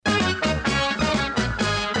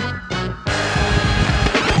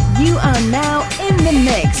You are now in the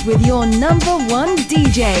mix with your number one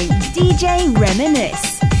DJ, DJ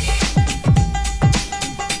Reminisce.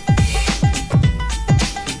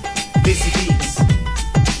 Busy beats.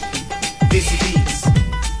 Busy beats.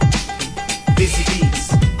 Busy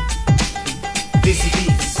beats. Busy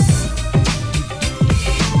beats.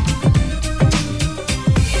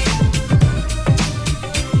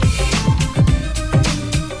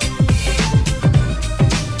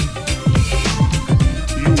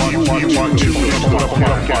 You want to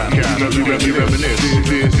podcast.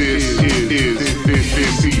 This is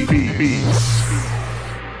Busy Beats.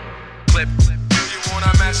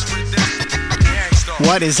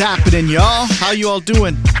 What is happening, y'all? How you all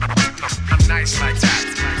doing?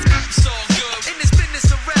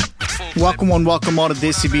 Welcome all to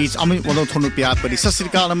Desi Beats.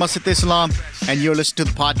 And you're listening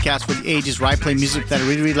to the podcast for the ages where I play music that I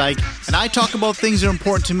really like. And I talk about things that are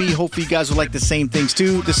important to me. Hopefully you guys will like the same things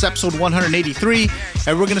too. This is episode 183.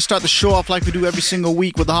 And we're going to start the show off like we do every single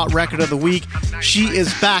week with the hot record of the week. She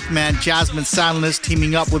is back, man. Jasmine Sandless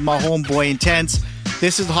teaming up with my homeboy Intense.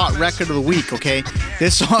 This is the hot record of the week, okay?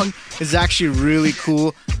 This song is actually really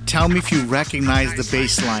cool. Tell me if you recognize the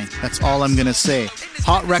bass line. That's all I'm going to say.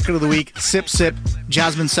 Hot record of the week, Sip Sip,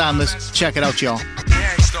 Jasmine Sandless. Check it out, y'all.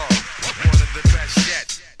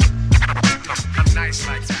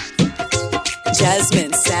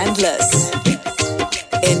 Jasmine Sandless,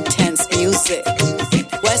 Intense music,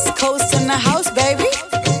 West Coast in the house, baby.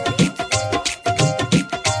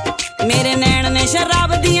 ਮੇਰੇ ਨੈਣ ਨੇ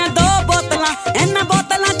ਸ਼ਰਾਬ ਦੀਆਂ ਦੋ ਬੋਤਲਾਂ ਇਹਨਾਂ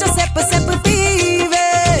ਬੋਤਲਾਂ ਚ ਸਿਪ ਸਿਪ ਪੀਵੇ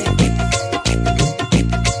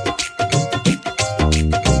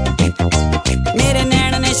ਮੇਰੇ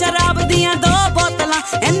ਨੈਣ ਨੇ ਸ਼ਰਾਬ ਦੀਆਂ ਦੋ ਬੋਤਲਾਂ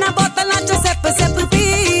ਇਹਨਾਂ ਬੋਤਲਾਂ ਚ ਸਿਪ ਸਿਪ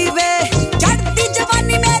ਪੀਵੇ ਚੜਦੀ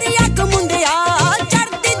ਜਵਾਨੀ ਮੇਰੀ ਅੱਖ ਮੁੰਡਿਆ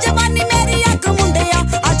ਚੜਦੀ ਜਵਾਨੀ ਮੇਰੀ ਅੱਖ ਮੁੰਡਿਆ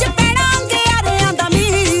ਅੱਜ ਪੈਣਾ ਅੰਗਿਆਰਿਆਂ ਦਾ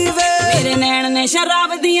ਮੀਵੇ ਮੇਰੇ ਨੈਣ ਨੇ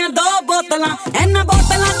ਸ਼ਰਾਬ ਦੀਆਂ ਦੋ ਬੋਤਲਾਂ ਇਹਨਾਂ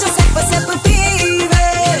ਬੋਤਲਾਂ ਚ ਸਿਪ ਸਿਪ ਪੀਵੇ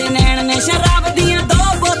ਮੇਰੇ ਨੈਣ ਨੇ ਸ਼ਰਾਬ ਦੀਆਂ ਦੋ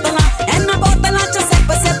ਬੋਤਲਾਂ ਇਹਨਾਂ ਬੋਤਲਾਂ ਚ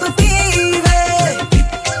ਸਿਪ ਸਿਪ ਪੀਵੇ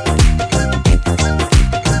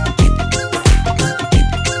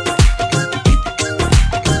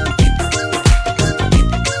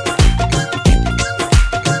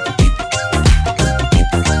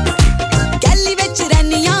ਗੈਲੀ ਵਿੱਚ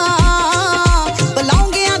ਰਹਿਨੀਆਂ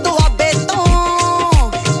ਬਲਾਉਂਗਿਆਂ ਦੁਆਬੇ ਤੋਂ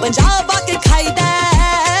ਪੰਜਾਬ ਆ ਕੇ ਖਾਈਦਾ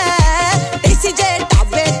ਦੇਸੀ ਜੇ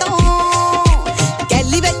ਢਾਬੇ ਤੋਂ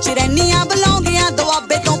ਗੈਲੀ ਵਿੱਚ ਰਹਿਨੀਆਂ ਬਲਾਉਂਗਿਆਂ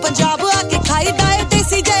ਦੁਆਬੇ ਤੋਂ ਪੰਜਾਬ ਆ ਕੇ ਖਾਈਦਾ ਏ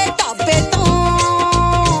ਦੇਸੀ ਜੇ ਢਾਬੇ ਤੋਂ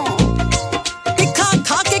ਤਿੱਖਾ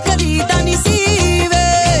ਖਾ ਕੇ ਕਰੀਦਾ ਨਹੀਂ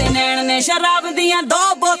ਸੀਵੇ ਨੈਣ ਨੇ ਸ਼ਰਾਬ ਦੀਆਂ ਦੋ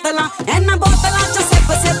ਬੋਤਲਾਂ ਇਹਨਾਂ ਬੋਤਲਾਂ ਚ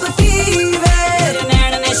ਸਿਪ ਸਿਪ ਪੀਵੇ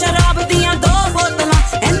ਨੈਣ ਨੇ ਸ਼ਰਾਬ ਦੀਆਂ ਦੋ ਬੋਤਲਾਂ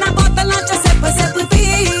ਇਹਨਾਂ ਬੋਤਲਾਂ ਚ ਸਿਪ ਸਿਪ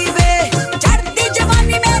ਪੀਵੇ ਚੜਦੀ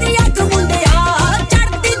ਜਵਾਨੀ ਮੇਰੀ ਅੱਖ ਮੁੰਡਿਆ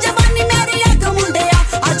ਚੜਦੀ ਜਵਾਨੀ ਮੇਰੀ ਅੱਖ ਮੁੰਡਿਆ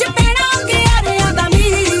ਅੱਜ ਪੈਣਾ ਅੰਗਿਆਰਿਆਂ ਦਾ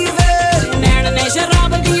ਮੀਵੇ ਨੈਣ ਨੇ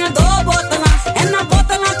ਸ਼ਰਾਬ ਦੀਆਂ ਦੋ ਬੋਤਲਾਂ ਇਹਨਾਂ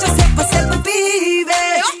ਬੋਤਲਾਂ ਚ ਸਿਪ ਸਿਪ ਪੀਵੇ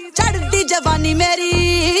ਚੜਦੀ ਜਵਾਨੀ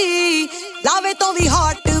ਮੇਰੀ ਲਾਵੇ ਤੋਂ ਵੀ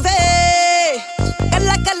ਹੌਟ ਵੇ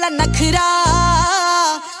ਕੱਲਾ ਕੱਲਾ ਨਖਰਾ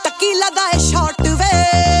ਟੱਕੀ ਲਗਾਏ ਸ਼ਾਟ ਵੇ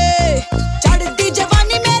ਚੜਦੀ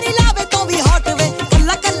ਜਵਾਨੀ ਮੇਰੀ ਲਾਵੇ ਤੋਂ ਵੀ ਹੌਟ ਵੇ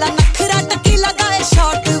ਕੱਲਾ ਕੱਲਾ ਨਖਰਾ ਟੱਕੀ ਲਗਾਏ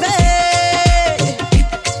ਸ਼ਾਟ ਵੇ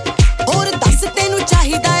ਹੋਰ ਦੱਸ ਤੈਨੂੰ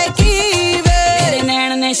ਚਾਹੀਦਾ ਏ ਕੀ ਵੇ ਮੇਰੇ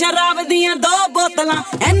ਨੈਣ ਨੇ ਸ਼ਰਾਬ ਦੀਆਂ ਦੋ ਬੋਤਲਾਂ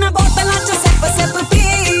ਇਹਨਾਂ ਬੋਤਲਾਂ ਚ ਸਿਪ ਸਿਪ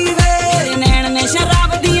ਪੀਵੇ ਮੇਰੇ ਨੈਣ ਨੇ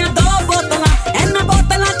ਸ਼ਰਾਬ ਦੀਆਂ ਦੋ ਬੋਤਲਾਂ ਇਹਨਾਂ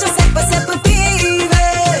ਬੋਤਲਾਂ ਚ sip sip ਪੀਵੇ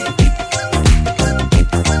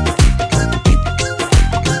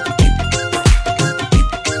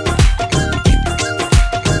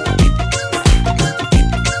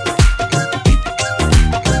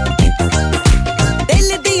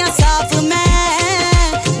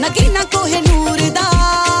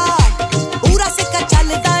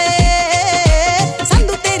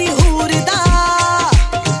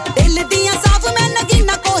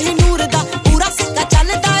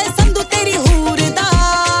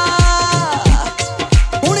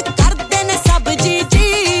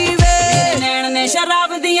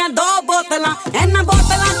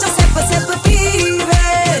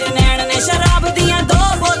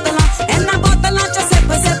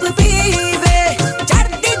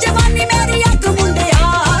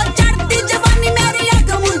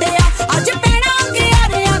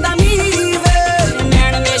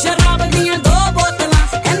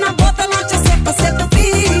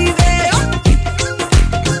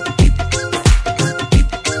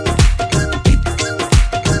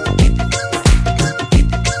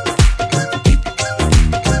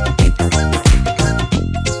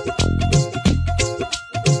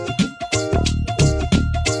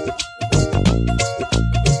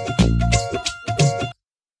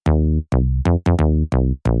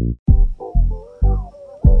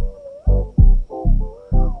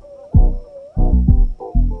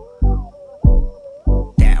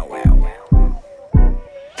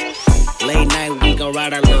Late night, we gon'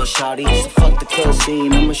 ride our little shawty. So fuck the club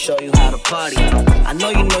scene, I'ma show you how to party. I know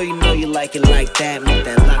you like it like that. Make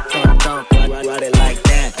that lock thump, ride it like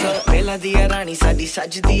that. Bella diya rani, saadi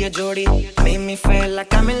sajdi hai jodi. Make me feel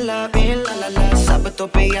like I'm in love, la la la. Sab to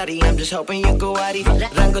pyari, I'm just hoping you go wari.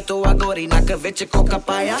 Rang to agori, nak vich coca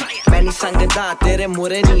paya. Many sangda, tere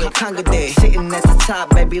mure ni khang de. Sitting at the top,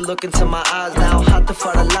 baby, look into my eyes now. Hot to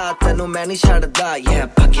far a lot, tenu many shot da. Yeah,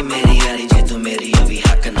 paki meri yari, je tu meri abhi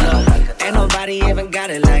hak na. Ain't nobody even got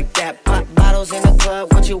it like that. Pop bottles in the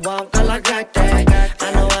club, what you want, girl, I got that.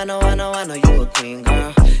 I know you a queen,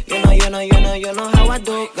 girl. You know how I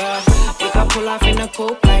do, girl. We can pull off in a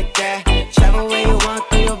coupe like that. Travel where you want,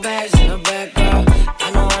 through your bags in the back, girl.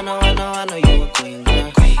 I know you a queen,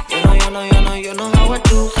 girl. You know how I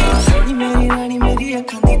do, girl. Sorry, meri rani, meri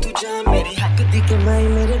akhan di tu jaan, meri hak di ke mai,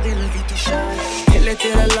 mere dil di tu shaan. Hille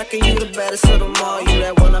tera luck and you the baddest of them all. You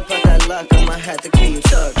that one up at that luck, I might have to kill you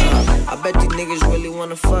tuck. I bet these niggas really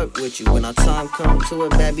wanna fuck with you. When our time come to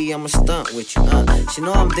it, baby, I'ma stunt with you. She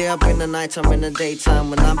know I'm there up in the nighttime, in the daytime.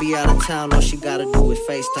 When I be out of town, all she gotta do is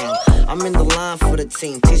FaceTime. I'm in the line for the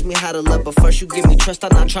team. Teach me how to love, but first you give me trust.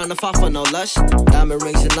 I'm not trying to fall for no lush. Diamond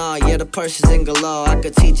rings and all, yeah, the purse is in galore. I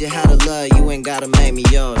could teach you how to love, you ain't gotta make me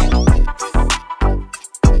yours. You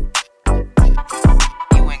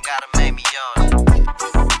ain't gotta make me yours.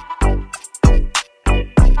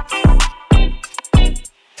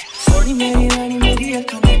 Sorry, meri rani, meri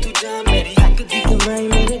akhan di tu jaan, meri hak di ke mai,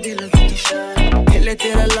 mere dil di tu shaan. Hille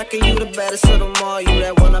tera luck and you the baddest of them all. You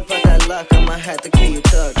that one up at that luck, I might have to kill you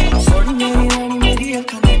tuck. Sorry, meri rani, meri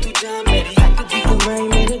akhan di tu jaan, meri hak di ke mai,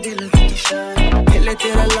 mere dil di tu shaan. Hille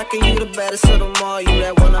tera luck and you the baddest of them all. You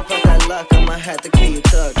that one up at that luck, I might have to kill you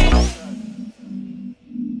tuck.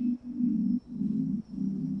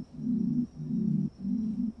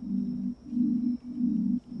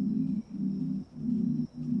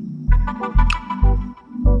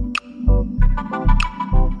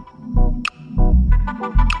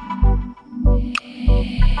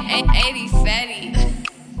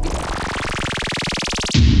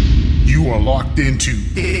 You are locked into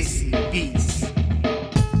This Beats.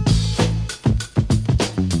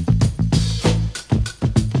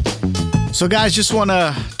 So, guys, just want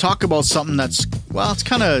to talk about something that's, well, it's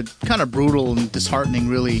kind of brutal and disheartening,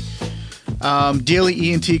 really.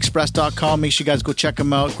 DailyENTExpress.com. Make sure you guys go check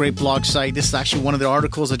them out. Great blog site. This is actually one of the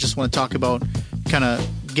articles I just want to talk about, kind of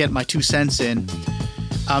get my 2 cents in.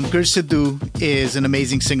 Gurj Sidhu is an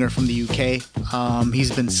amazing singer from the UK.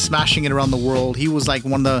 He's been smashing it around the world. He was like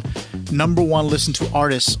one of the number one listened to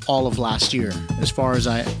artists all of last year, as far as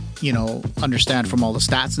I, understand from all the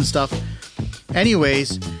stats and stuff.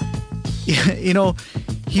 Anyways,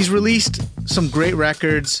 he's released some great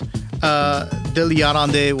records. Dil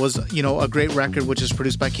Yarande was, a great record, which is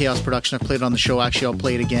produced by Chaos Production. I played it on the show. Actually, I'll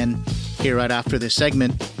play it again here right after this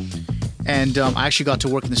segment. And I actually got to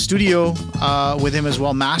work in the studio with him as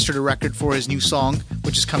well, mastered a record for his new song,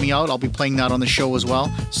 which is coming out. I'll be playing that on the show as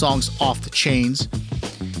well. Song's Off the Chains.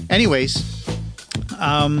 Anyways,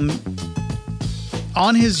 on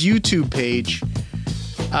his YouTube page,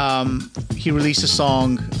 he released a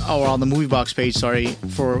song, or on the Movie Box page,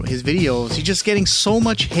 for his videos. He's just getting so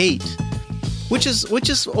much hate, which is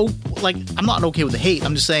like, I'm not okay with the hate.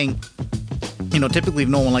 I'm just saying, typically if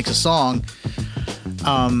no one likes a song,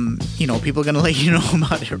 people are going to let you know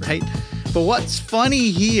about it, right? But what's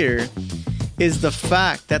funny here is the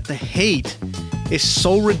fact that the hate is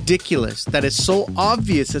so ridiculous, that it's so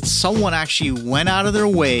obvious that someone actually went out of their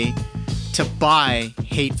way to buy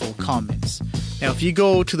hateful comments. Now, if you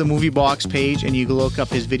go to the Movie Box page and you look up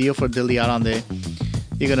his video for Dil Yarande,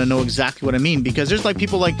 you're going to know exactly what I mean. Because there's like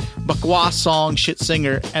people like Bakwas song, shit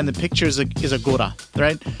singer, and the picture is a Gora,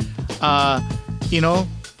 right?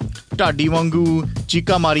 Diwangu,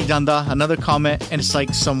 Jika Mari Danda, another comment, and it's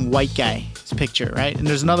like some white guy's picture, right? And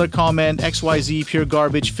there's another comment, XYZ, pure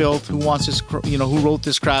garbage, filth, who wants this, who wrote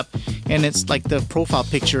this crap, and it's like the profile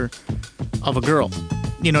picture of a girl,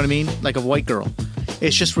 you know what I mean? Like a white girl.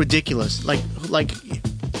 It's just ridiculous. Like,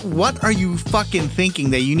 what are you fucking thinking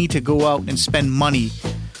that you need to go out and spend money,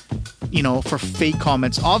 for fake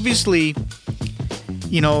comments? Obviously,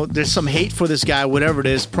 there's some hate for this guy, whatever it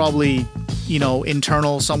is, probably,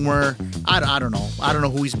 internal somewhere. I don't know. I don't know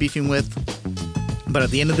who he's beefing with. But at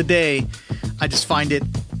the end of the day, I just find it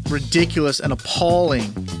ridiculous and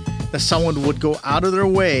appalling that someone would go out of their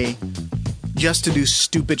way just to do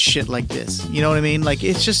stupid shit like this. You know what I mean? Like,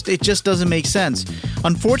 it just doesn't make sense.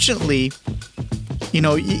 Unfortunately,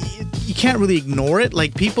 you can't really ignore it.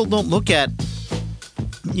 Like, people don't look at,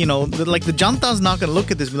 like the Janta's not going to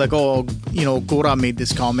look at this and be like, oh, Gora made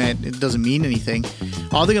this comment. It doesn't mean anything.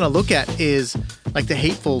 All they're going to look at is like the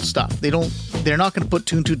hateful stuff. They're not going to put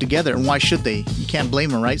two and two together, and why should they? You can't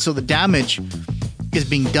blame them, right? So the damage is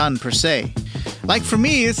being done per se. Like for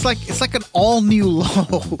me, it's like an all new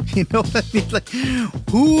low. You know what I mean? Like,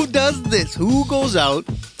 who does this? Who goes out,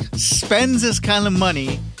 spends this kind of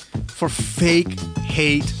money for fake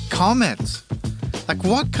hate comments? Like,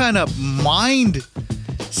 what kind of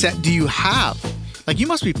mindset do you have? Like, you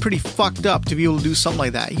must be pretty fucked up to be able to do something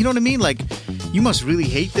like that. You know what I mean? Like, you must really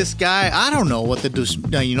hate this guy. I don't know what the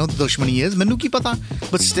dushmani is. Mainu ki pata.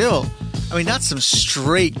 But still, I mean, that's some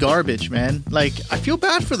straight garbage, man. Like, I feel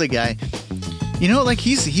bad for the guy. You know, like,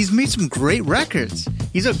 he's made some great records.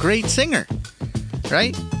 He's a great singer,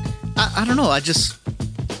 right? I don't know. I just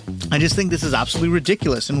think this is absolutely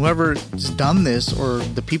ridiculous. And whoever's done this or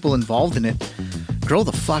the people involved in it, grow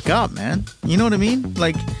the fuck up, man. You know what I mean?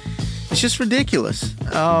 Like, it's just ridiculous.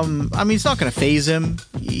 I mean, it's not going to faze him.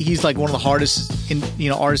 He's like one of the hardest,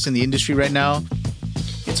 artists in the industry right now.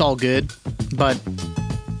 It's all good, but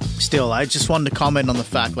still, I just wanted to comment on the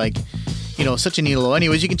fact, like, such a neat low.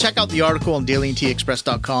 Anyways, you can check out the article on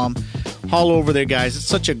dailyntexpress.com. Haul over there, guys. It's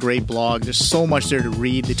such a great blog. There's so much there to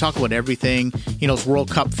read. They talk about everything. It's World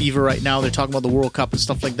Cup fever right now. They're talking about the World Cup and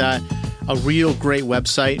stuff like that. A real great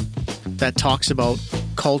website that talks about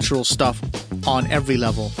cultural stuff on every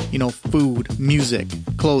level. Food, music,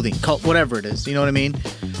 clothing, whatever it is. You know what I mean?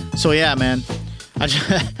 So yeah, man. I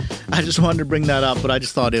just wanted to bring that up, but I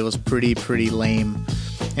just thought it was pretty lame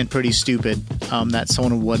and pretty stupid that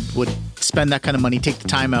someone would spend that kind of money, take the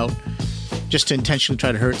time out just to intentionally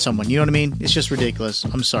try to hurt someone. You know what I mean? It's just ridiculous.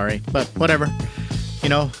 I'm sorry, but whatever.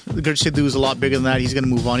 The good Sidhu is a lot bigger than that. He's going to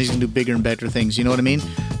move on. He's going to do bigger and better things. You know what I mean?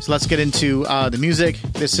 So let's get into the music.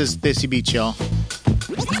 This is Desi Beach, y'all.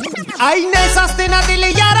 आईने सस्ते ना दिल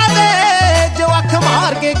यारा दे जो अख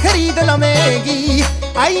मार के खरीद लवेंगी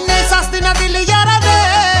आईने सस्ते ना दिल यारा दे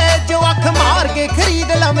जो अख मार के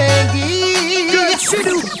खरीद लवेंगी Good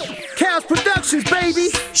Shady, Chaos Productions, baby.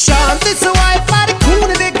 शांत सवाए पर खून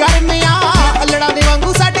दे गर्मियां अल्लड़ा दे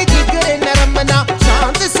वांगू साडे जिगरे नरम ना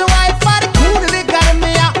शांत सवाए पर खून दे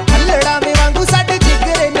गर्मियां अल्लड़ा दे वांगू साडे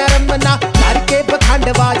जिगरे नरम ना करके बखंड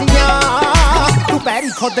बाजियां तू पैरी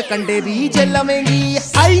खुद कंडे भी जलवेंगी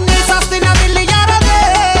आईने सस्ते ना दिल यारा दे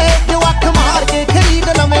जो अख मार के खरीद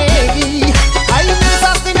लवेंगी आईने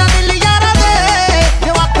सस्ते ना दिल यारा दे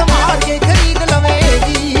जो अख मार के खरीद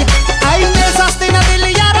लवेंगी आईने सस्ते ना दिल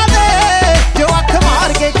यारा दे जो अख मार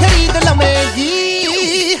के खरीद लवेंगी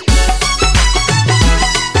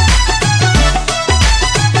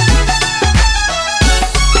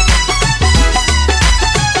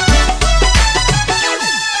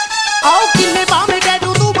आओ किन्ने बामे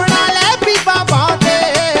डैडू तू बना ले पीपा बाते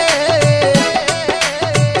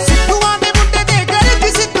सिद्धूआं दे मुंडे दे घर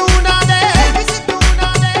सिद्धू ना दे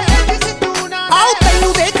आओ तैनू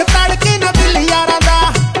देख तड़के ना दिल यारा दा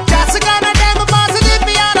जस गाना टाइम पास दे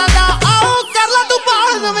प्यारा दा आओ कर ला तू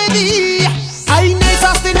पाल नवें दी आईने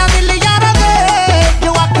सस्ते ना दिल यारा दे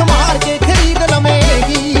जो अख मार के खरीद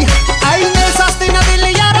लवेंगी आईने सस्ते ना दिल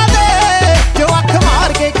यारा दे जो अख मार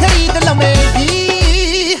के खरीद लवेंगी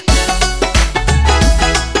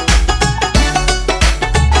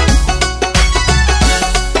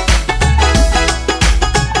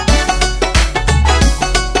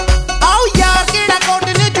आओ यार केड़ा कोट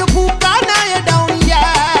ने जो फूका ना ये डाउनी है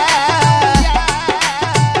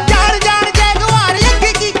जान जान जगवार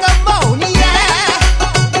अगे की कमाउनी है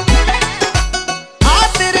आ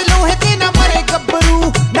तेरे लोहे ते ना मरे गब्बरू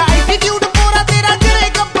ना एटीट्यूड पूरा तेरा जरे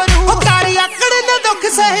गब्बरू ओ तारी आकड़ ना दुख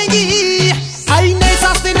सहेगी आईने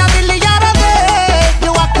सस्ते ना दिल यारा दे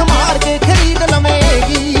जो अख मार के खरीद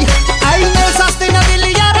लवेंगी आईने सस्ते ना दिल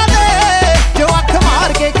यारा दे जो अख मार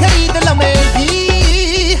के खरीद लवेंगी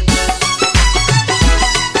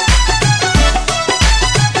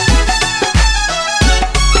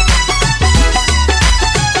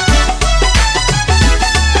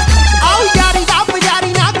आओ यारी दा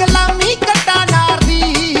प्यारी ना गलामी कट्टा नार दी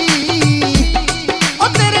ओ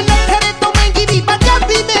तेरे नखरे तो महंगी भी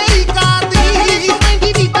पंजाबी मेरी कार दी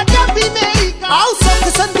आओ सुख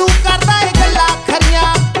संदू करदा ए गल्ला खरियां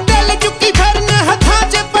दिल चुकी फिरन हथां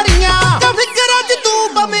च परियां ते फिकरां च तू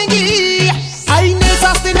बवेंगी आईने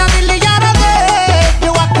सस्ते ना दिल यारा दे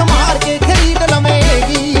जो अख मार के खरीद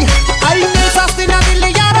लवेंगी आईने सस्ते ना दिल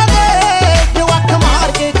यारा दे जो अख मार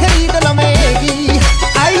के खरीद लवेंगी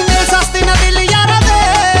आईने सस्ते ना दिल यारा दे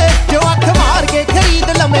जो अख मार के खरीद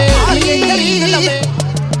लवेंगी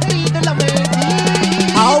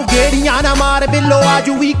आओ गेड़ियां ना मार बिल्लो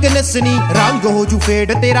आजू वीकनेस नी रंग हो जू फेड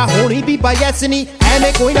तेरा होनी भी बायस नी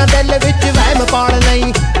ਐਵੇਂ ਕੋਈ ਨਾ ਦਿਲ ਵਿੱਚ ਵਹਿਮ ਪਾੜ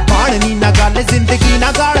ਲਈ ਪਾਣਨੀ ਨਾ ਗੱਲ ਜ਼ਿੰਦਗੀ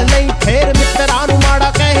ਨਾ ਗਾਲ ਲਈ ਫੇਰ ਮਿੱਤਰਾਂ ਨੂੰ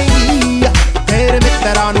ਮਾੜਾ ਕਹੇਗੀ ਫੇਰ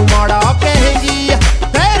ਮਿੱਤਰਾਂ ਨੂੰ ਮਾੜਾ ਕਹੇਗੀ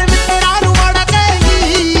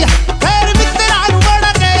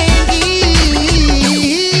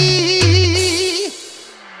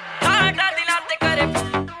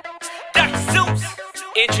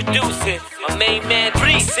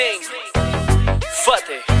 3 sing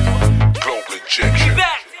Fateh Global injection.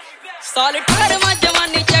 ਸਾਲ 18ਵਾਂ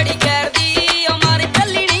ਜਵਾਨੀ ਚੜੀ ਖੈਰ ਦੀ ਉਹ ਮਾਰ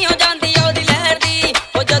ਚੱਲੀ ਨਹੀਂ ਹੋ ਜਾਂਦੀ ਉਹਦੀ ਲਹਿਰ ਦੀ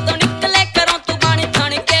ਉਹ ਜਦੋਂ ਨਿਕਲੇ ਘਰੋਂ ਤੂੰ ਬਣ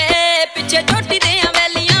ਥਣ ਕੇ ਪਿੱਛੇ ਛੋਟੀ ਦੇ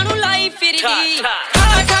ਵੈਲੀਆਂ ਨੂੰ ਲਾਈ ਫਿਰਦੀ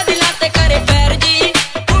ਠਾਠਾ ਦਿਲਾਂ ਤੇ ਕਰੇ ਪੈਰ ਜੀ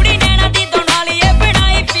ਕੁੜੀ ਨੈਣਾ ਦੀ ਦੋਨਾਲੀ ਏ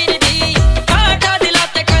ਬਣਾਈ ਫਿਰਦੀ ਠਾਠਾ ਦਿਲਾਂ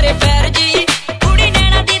ਤੇ ਕਰੇ ਪੈਰ ਜੀ ਕੁੜੀ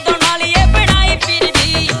ਨੈਣਾ ਦੀ ਦੋਨਾਲੀ ਏ ਬਣਾਈ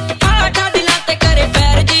ਫਿਰਦੀ ਠਾਠਾ ਦਿਲਾਂ ਤੇ ਕਰੇ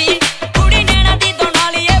ਪੈਰ ਜੀ ਕੁੜੀ ਨੈਣਾ ਦੀ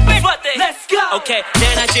ਦੋਨਾਲੀ ਏ ਬਣਾਈ Let's go Okay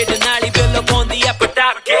ਨੈਣਾ ਚ ਨਾਲੀ ਬਿੱਲ ਪਾਉਂਦੀ ਆ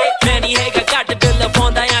ਪਟਾਕੇ ਮੈਂ ਨਹੀਂ ਹੈਗਾ ਘੱਟ ਬਿੱਲ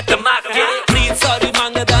ਪਾਉਂਦਾ ਆ ਧਮਾਕੇ ਪਲੀਜ਼ ਸੌਰੀ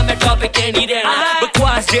ਮੰਗਦਾ ਮੈਂ ਟੌਪਿਕ ਤੇ ਨਹੀਂ ਰਹਿਣਾ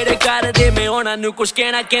ਬਕਵਾਸ ਜਿਹੜੇ ਕਰਦੇ ਮੈਂ ਉਹਨਾਂ ਨੂੰ ਕੁਛ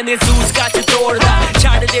ਕਹਿਣਾ ਕਹਿੰਦੇ ਜ਼ੂਸ ਕੱਚ ਤੋੜਦਾ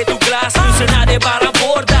ਛੱਡ ਦੇ ਤੂੰ ਗਲਾਸ ਨੂੰ ਸੁਣਾ ਦੇ 12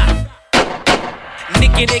 ਬੋਰ ਦਾ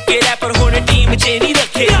ਨਿੱਕੇ ਨਿੱਕੇ ਰੈਪਰ ਹੁਣ ਟੀਮ ਚ ਨਹੀਂ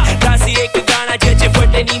ਰੱਖੇ ਕਾਸੀ ਇੱਕ ਗਾਣਾ ਜੇ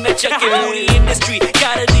ਫੱਟੇ ਨਹੀਂ ਮੈਂ ਚੱਕੇ ਪੂਰੀ ਇੰਡਸਟਰੀ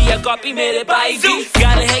ਕਰਦੀ ਆ ਕਾਪੀ ਮੇਰੇ ਭਾਈ ਦੀ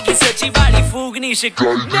ਗੱਲ ਹੈਗੀ ਸੱਚੀ ਵਾਲੀ ਫੂਕ ਨਹੀਂ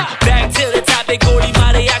ਸ਼ਿਕਾਇਤ ਬੈਕ ਟੂ ਦ ਟਾਪਿਕ ਗੋਲੀ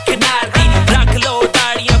ਮਾਰੇ ਅੱਖ ਨਾਰ ਦੀ ਰੱਖ ਲੋ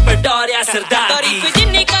ਤਾੜੀਆਂ ਪਰ ਡੋਰਿਆ ਸਰਦਾਰ ਦੀ ਤਾਰੀਫ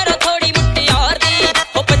ਜਿੰਨੀ ਕਰੋ ਥੋੜੀ ਮੁਟਿਆਰ ਦੀ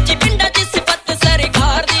ਉਹ 25 ਪਿੰਡਾਂ ਚ ਸਿਫਤ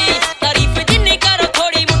ਸਰਕਾਰ ਦੀ ਤਾਰੀਫ ਜਿੰਨੀ ਕਰੋ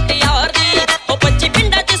ਥੋੜੀ ਮੁਟਿਆਰ ਦੀ ਉਹ 25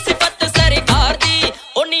 ਪਿੰਡਾਂ ਚ ਸਿਫਤ ਸਰਕਾਰ ਦੀ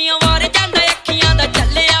ਉਹ ਨੀਆਂ ਵਾਰ ਜਾਂਦਾ ਅੱਖੀਆਂ ਦਾ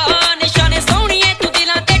ਚੱਲਿਆ ਨਿਸ਼ਾਨੇ ਸੋਹਣੀਏ ਤੂੰ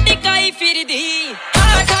ਦਿਲਾਂ ਤੇ ਟਿਕਾਈ ਫਿਰਦੀ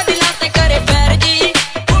ਠਾਠਾ ਦਿਲਾਂ ਤੇ ਕਰੇ ਪੈਰ ਜੀ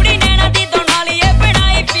ਕੁੜੀ ਨੈਣਾ ਦੀ ਦੋਨਾਲੀ ਏ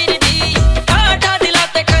ਬਣਾਈ ਫਿਰਦੀ ਠਾਠਾ ਦਿਲਾਂ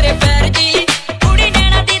ਤੇ ਕਰੇ ਪੈਰ ਜੀ ਕੁੜੀ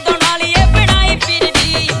ਨੈਣਾ ਦੀ ਦੋਨਾਲੀ ਏ ਬਣਾਈ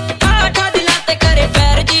ਫਿਰਦੀ ਠਾਠਾ ਦਿਲਾਂ ਤੇ ਕਰੇ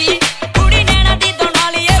ਪੈਰ ਜੀ ਕੁੜੀ ਨੈਣਾ ਦੀ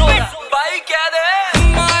ਦੋਨਾਲੀ ਏ ਭਾਈ ਕਹਿ ਦੇ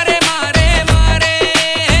ਮਾਰੇ ਮਾਰੇ ਮਾਰੇ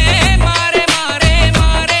ਮਾਰੇ ਮਾਰੇ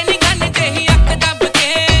ਮਾਰੇ ਨਿਗਨ ਜਿਹੀ ਅੱਖ ਦੱਬ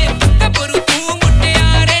ਕੇ ਗੱਭਰੂ ਤੂੰ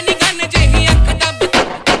ਮੁਟਿਆਰੇ ਨਿਗਨ ਜਿਹੀ ਅੱਖ ਦੱਬ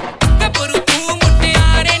ਗੱਭਰੂ ਤੂੰ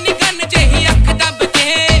ਮੁਟਿਆਰੇ ਨਿਗਨ ਜਿਹੀ ਅੱਖ ਦੱਬ ਕੇ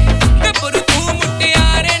ਗੱਭਰੂ ਤੂੰ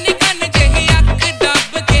ਮੁਟਿਆਰੇ ਨਿਗਨ ਜਿਹੀ ਅੱਖ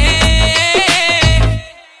ਦੱਬ ਕੇ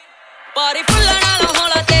ਪਾਰੀ ਫੁੱਲਾਂ ਨਾਲ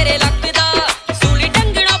ਹੌਲਾ ਤੇਰੇ ਲੱਗਦਾ ਸੂਲੀ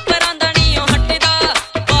ਟੰਗਣਾ ਪਰਾਂ ਦਾ ਨੀ ਉਹ ਹਟਦਾ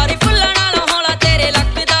ਪਾਰੀ ਫੁੱਲਾਂ ਨਾਲ ਹੌਲਾ ਤੇਰੇ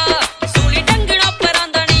ਲੱਗਦਾ ਸੂਲੀ ਟੰਗਣਾ ਪਰਾਂ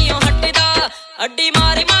ਦਾ ਨੀ ਉਹ ਹਟਦਾ ਅੱਡੀ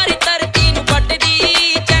ਮਾਰੀ ਮਾਰੀ ਧਰਤੀ ਨੂੰ ਪੱਟਦੀ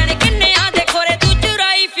ਚੈਨ ਕਿੰਨਿਆਂ ਦੇ ਖੋਰੇ ਤੂੰ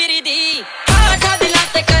ਚੁਰਾਈ ਫਿਰਦੀ ਠਾਠਾ ਦਿਲਾਂ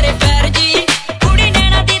ਤੇ ਕਰੇ ਪੈਰ ਜੀ ਕੁੜੀ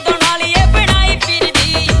ਨੈਣਾ ਦੀ ਦੋਨਾਲੀ ਏ ਬਣਾਈ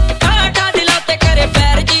ਫਿਰਦੀ ਠਾਠਾ ਦਿਲਾਂ ਤੇ ਕਰੇ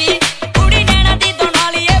ਪੈਰ ਜੀ ਕੁੜੀ ਨੈਣਾ ਦੀ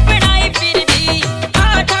ਦੋਨਾਲੀ ਏ ਬਣਾਈ ਫਿਰਦੀ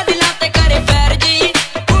ਠਾਠਾ ਦਿਲਾਂ ਤੇ ਕਰੇ ਪੈਰ ਜੀ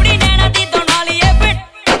ਕੁੜੀ ਨੈਣਾ ਦੀ ਦੋਨਾਲੀ ਏ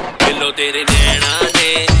ਬਿੱਲੋ ਤੇਰੇ ਨੈਣਾ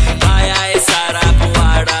ਨੇ ਪਾਇਆ ਏ ਸਾਰਾ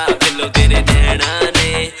ਪੁਆੜਾ ਬਿੱਲੋ ਤੇਰੇ ਨੈਣਾ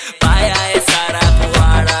ਨੇ ਪਾਇਆ ਏ ਸਾਰਾ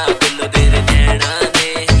ਪੁਆੜਾ ਬਿੱਲੋ ਤੇਰੇ ਨੈਣਾ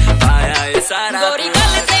ਨੇ ਪਾਇਆ ਏ ਸਾਰਾ ਗੋਰੀ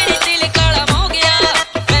ਗੱਲ ਤੇਰੀ ਦਿਲ ਕਾਲਾ ਹੋ ਗਿਆ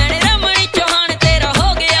ਭੈਣ ਰਮਣੀ ਚੌਹਾਨ ਤੇਰਾ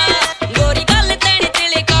ਹੋ ਗਿਆ ਗੋਰੀ ਗੱਲ ਤੇਰੀ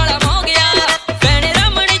ਦਿਲ ਕਾਲਾ ਹੋ ਗਿਆ ਭੈਣ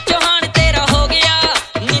ਰਮਣੀ ਚੌਹਾਨ ਤੇਰਾ ਹੋ ਗਿਆ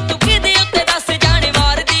ਨੀ ਤੂੰ ਕਿਹਦੇ ਉੱਤੇ ਦੱਸ ਜਾਣ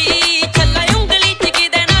ਮਾਰਦੀ ਛੱਲਾ ਉਂਗਲੀ ਚ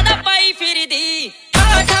ਕਿਹਦੇ ਨਾਂ ਦਾ ਪਾਈ ਫਿਰਦੀ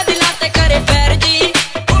ਠਾਠਾ ਦਿਲਾਂ ਤੇ ਕਰੇ ਪੈਰ ਜੀ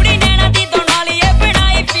ਕੁੜੀ ਨੈਣਾ ਦੀ ਦੋਨਾਲੀ ਏ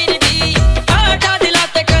ਬਣਾਈ ਫਿਰਦੀ ਠਾਠਾ ਦਿਲਾਂ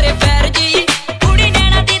ਤੇ ਕਰੇ ਪੈਰ ਜੀ ਕੁੜੀ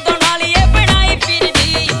ਨੈਣਾ ਦੀ ਦੋਨਾਲੀ ਏ ਬਣਾਈ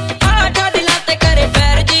ਫਿਰਦੀ ਠਾਠਾ ਦਿਲਾਂ ਤੇ ਕਰੇ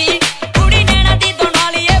ਪੈਰ ਜੀ ਕੁੜੀ ਨੈਣਾ ਦੀ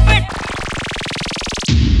ਦੋਨਾਲੀ ਏ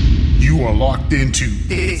You are locked into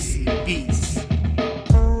This beats.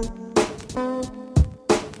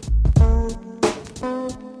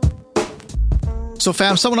 So,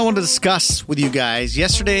 fam, something I want to discuss with you guys.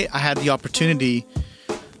 Yesterday, I had the opportunity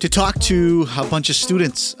to talk to a bunch of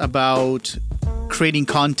students about creating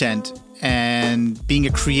content and being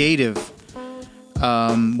a creative,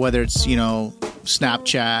 whether it's,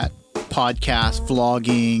 Snapchat, podcast,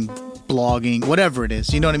 vlogging, blogging, whatever it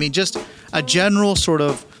is. You know what I mean? Just a general sort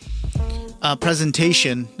of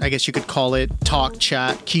presentation, I guess you could call it, talk,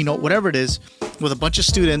 chat, keynote, whatever it is, with a bunch of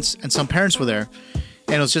students, and some parents were there.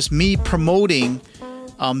 And it was just me promoting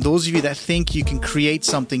those of you that think you can create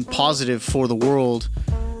something positive for the world,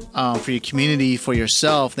 for your community, for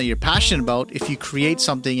yourself, that you're passionate about. If you create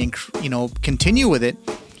something and, continue with it,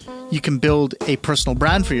 you can build a personal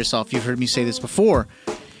brand for yourself. You've heard me say this before.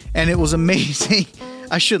 And it was amazing.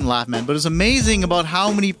 I shouldn't laugh, man, but it was amazing about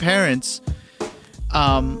how many parents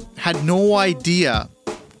had no idea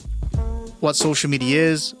what social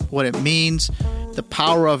media is, what it means, the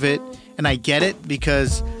power of it. And I get it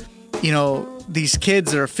because, these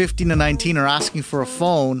kids that are 15 to 19 are asking for a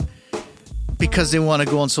phone because they want to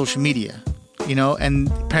go on social media, and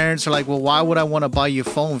parents are like, well, why would I want to buy you a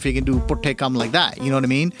phone if you can do porte come like that? You know what I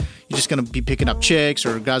mean? You're just going to be picking up chicks,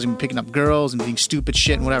 or guys going to be picking up girls and doing stupid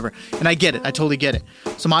shit and whatever. And I get it. I totally get it.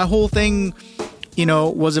 So my whole thing,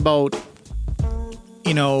 was about,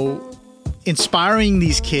 inspiring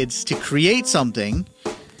these kids to create something,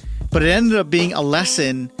 but it ended up being a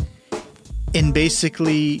lesson in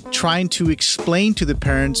basically trying to explain to the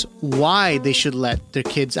parents why they should let their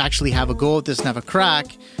kids actually have a go at this and have a crack,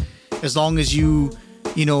 as long as you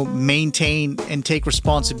maintain and take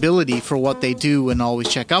responsibility for what they do and always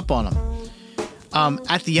check up on them.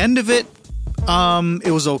 At the end of it,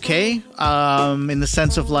 it was okay, in the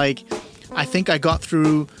sense of like, I think I got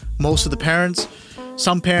through most of the parents.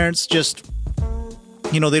 Some parents just,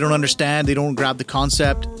 they don't understand. They don't grab the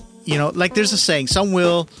concept. Like there's a saying, some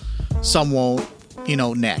will, some won't,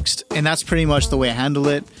 next. And that's pretty much the way I handle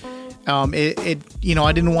it. I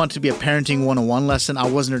didn't want it to be a parenting 101 lesson. I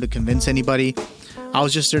wasn't there to convince anybody. I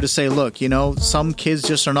was just there to say, look, some kids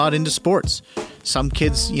just are not into sports. Some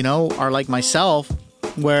kids, are like myself,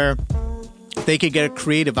 where they could get a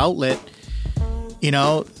creative outlet,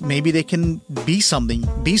 maybe they can be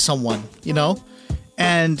someone,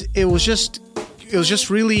 and it was just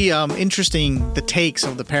really interesting, the takes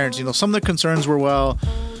of the parents. Some of the concerns were,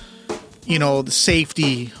 the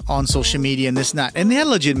safety on social media and this and that, and they had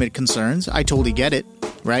legitimate concerns. I totally get it,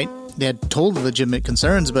 right? They had totally legitimate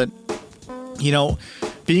concerns, but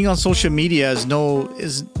being on social media is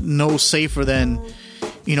no safer than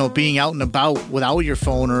being out and about without your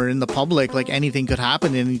phone or in the public. Like anything could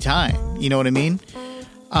happen at any time. You know what I mean?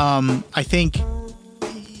 I think,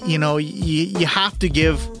 you have to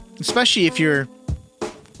give, especially if your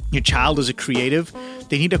child is a creative,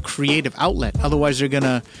 they need a creative outlet. Otherwise they're going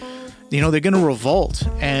to revolt,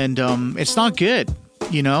 and it's not good,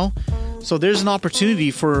 So there's an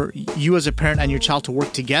opportunity for you as a parent and your child to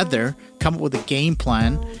work together, come up with a game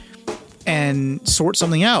plan, and sort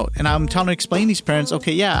something out. And I'm trying to explain to these parents,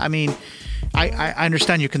 okay, yeah, I mean, I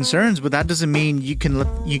understand your concerns, but that doesn't mean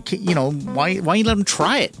why you let them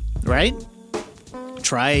try it, right?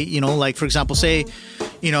 Try, like, for example, say,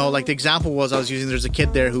 like the example was I was using, there's a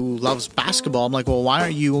kid there who loves basketball. I'm like, well, why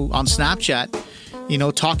aren't you on Snapchat,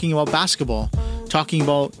 talking about basketball, talking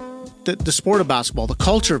about the sport of basketball, the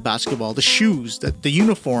culture of basketball, the shoes, the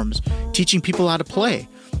uniforms, teaching people how to play.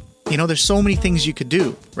 There's so many things you could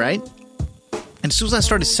do, right? And as soon as I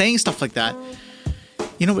started saying stuff like that,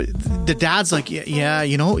 the dad's like, yeah.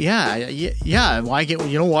 Why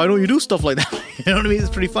don't you do stuff like that? You know what I mean? It's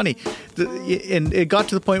pretty funny. And it got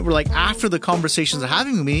to the point where, like, after the conversations they're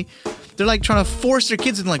having with me, they're like trying to force their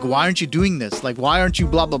kids in, like, why aren't you doing this? Like, why aren't you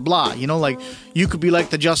blah, blah, blah? Like, you could be like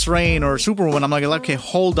the Just Rain or Superwoman. I'm like, okay,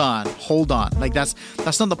 hold on. Like, that's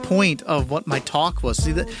not the point of what my talk was.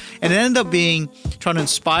 See, and it ended up being trying to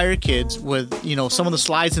inspire kids with, some of the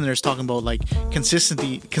slides in there is talking about, like,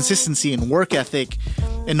 consistency and work ethic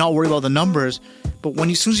and not worry about the numbers. But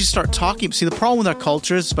as soon as you start talking, see, the problem with our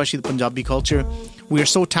culture, especially the Punjabi culture, we are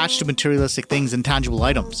so attached to materialistic things and tangible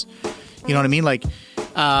items. You know what I mean? Like,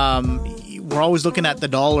 we're always looking at the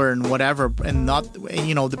dollar and whatever, and not,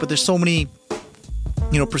 but there's so many,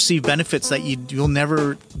 perceived benefits that you'll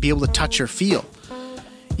never be able to touch or feel,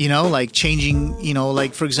 like changing,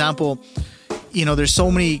 like, for example, there's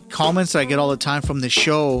so many comments that I get all the time from the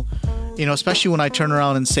show, especially when I turn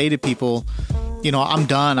around and say to people, I'm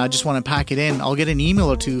done, I just want to pack it in. I'll get an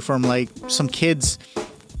email or two from, like, some kids,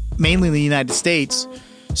 mainly in the United States,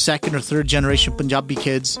 second or third generation Punjabi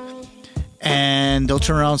kids, and they'll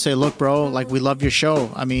turn around and say, look, bro, like, we love your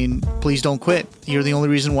show. I mean, please don't quit. You're the only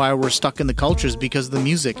reason why we're stuck in the culture is because of the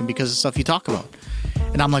music and because of stuff you talk about.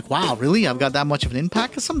 And I'm like, wow, really? I've got that much of an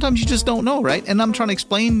impact? Because sometimes you just don't know, right? And I'm trying to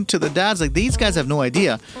explain to the dads, like, these guys have no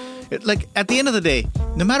idea. Like, at the end of the day,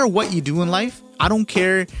 no matter what you do in life, I don't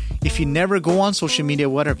care if you never go on social media,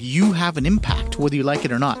 whatever, you have an impact, whether you like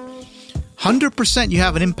it or not. 100% you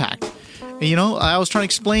have an impact. And, I was trying to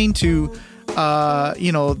explain to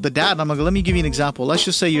the dad, and I'm like, let me give you an example. Let's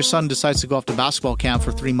just say your son decides to go off to basketball camp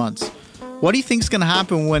for 3 months. What do you think is going to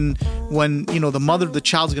happen when the mother of the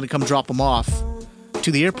child's going to come drop him off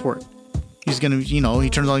to the airport? He's going to, he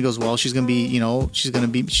turns on and goes, well, she's going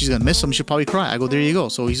to miss him. She'll probably cry. I go, there you go.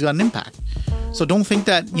 So he's got an impact. So don't think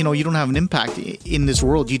that, you don't have an impact in this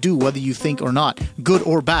world. You do, whether you think or not, good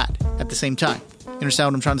or bad at the same time. You understand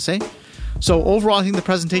what I'm trying to say? So overall, I think the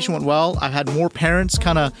presentation went well. I've had more parents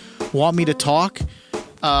kind of want me to talk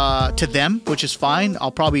to them, which is fine. I'll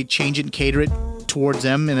probably change it and cater it towards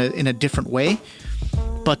them in a different way.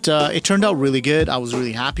 But it turned out really good. I was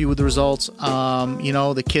really happy with the results.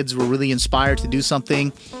 The kids were really inspired to do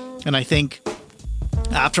something. And I think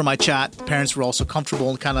after my chat, the parents were also comfortable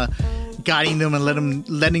in kind of guiding them and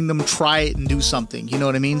letting them try it and do something. You know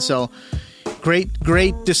what I mean? So great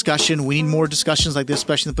discussion. We need more discussions like this,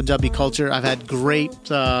 especially in the Punjabi culture. I've had great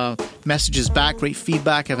messages back, great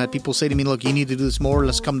feedback. I've had people say to me, look, you need to do this more.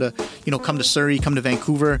 Let's come to Surrey, come to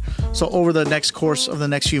Vancouver. So over the next course of the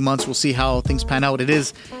next few months, we'll see how things pan out. It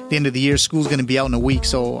is the end of the year. School's going to be out in a week,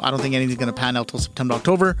 so I don't think anything's going to pan out till September,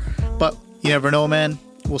 October. But you never know, man.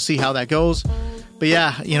 We'll see how that goes. But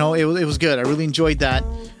yeah, it was good. I really enjoyed that.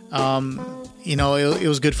 you know, it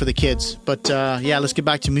was good for the kids. But yeah, let's get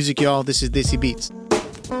back to music, y'all. This is Desi Beats.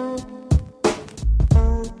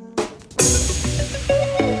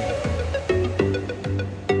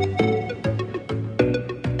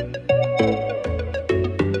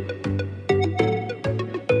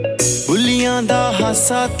 ਬੁੱਲੀਆਂ ਦਾ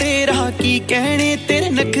ਹਾਸਾ ਤੇਰਾ ਕੀ ਕਹਿਣੇ ਤੇਰੇ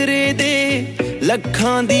ਨਖਰੇ ਦੇ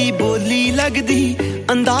ਲੱਖਾਂ ਦੀ ਬੋਲੀ ਲੱਗਦੀ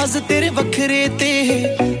ਅੰਦਾਜ਼ ਤੇਰੇ ਵੱਖਰੇ ਤੇ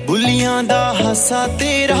ਬੁੱਲੀਆਂ ਦਾ ਹਾਸਾ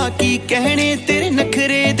ਤੇਰਾ ਕੀ ਕਹਿਣੇ ਤੇਰੇ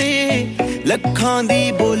ਨਖਰੇ ਦੇ ਲੱਖਾਂ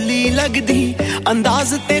ਦੀ ਬੋਲੀ ਲੱਗਦੀ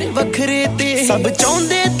ਅੰਦਾਜ਼ ਤੇਰੇ ਵੱਖਰੇ ਤੇ ਸਭ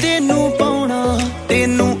ਚਾਹੁੰਦੇ ਤੈਨੂੰ ਪਾਉਣਾ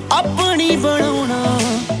ਤੈਨੂੰ ਆਪਣੀ ਬਣਾਉਣਾ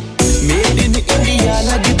ਮੇਡ ਇਨ ਇੰਡੀਆ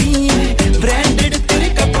ਲੱਗਦੀ ਏ ਬ੍ਰਾਂਡਡ ਤੇਰੇ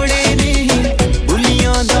ਕੱਪੜੇ ਨੇ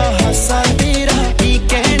ਬੁੱਲੀਆਂ ਦਾ ਹਾਸਾ ਤੇਰਾ ਕੀ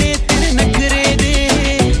ਕਹਿਣੇ ਤੇਰੇ ਨਖਰੇ ਦੇ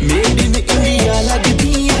ਮੇਡ ਇਨ ਇੰਡੀਆ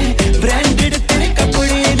ਲੱਗਦੀ ਏ ਬ੍ਰਾਂਡਡ ਤੇਰੇ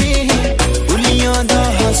ਕੱਪੜੇ ਨੇ ਬੁੱਲੀਆਂ ਦਾ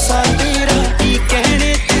ਹਾਸਾ ਤੇਰਾ ਕੀ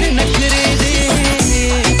ਕਹਿਣੇ ਤੇਰੇ ਨਖਰੇ ਦੇ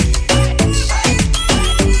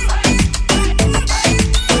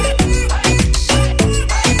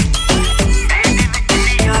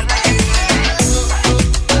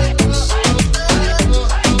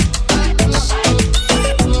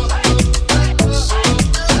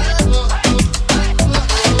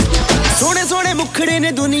ਮੁਖੜੇ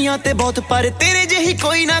ਨੇ ਦੁਨੀਆ ਤੇ ਬਹੁਤ ਪਰ ਤੇਰੇ ਜਿਹੀ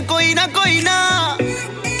ਕੋਈ ਨਾ ਕੋਈ ਨਾ ਕੋਈ ਨਾ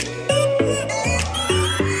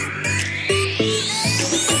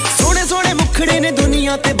ਸੋਹਣੇ ਸੋਹਣੇ ਮੁਖੜੇ ਨੇ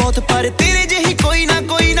ਦੁਨੀਆ ਤੇ ਬਹੁਤ ਪਰ ਤੇਰੇ ਜਿਹੀ ਕੋਈ ਨਾ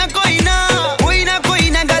ਕੋਈ ਨਾ ਕੋਈ ਨਾ ਕੋਈ ਨਾ ਕੋਈ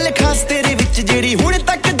ਨਾ ਗੱਲ ਖਾਸ ਤੇਰੇ ਵਿੱਚ ਜਿਹੜੀ ਹੁਣ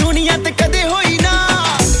ਤੱਕ ਦੁਨੀਆ ਤੇ ਕਦੇ ਹੋਈ ਨਾ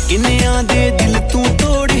ਕਿੰਨਿਆਂ ਦੇ ਦਿਲ ਤੂੰ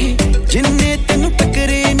ਤੋੜੇ ਜਿੰਨੇ ਤੈਨੂੰ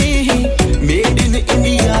ਟੱਕਰੇ ਨੇ ਮੇਡ ਇਨ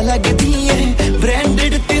ਇੰਡੀਆ ਲੱਗਦੀ ਏ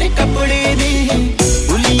ਬ੍ਰਾਂਡਡ ਤੇਰੇ ਕੱਪੜੇ ਨੇ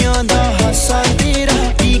ਬੁੱਲੀਆਂ ਦਾ ਹਾਸਾ ਤੇਰਾ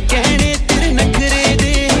ਕੀ ਕਹਿਣੇ ਤੇਰੇ ਨਖਰੇ ਦੇ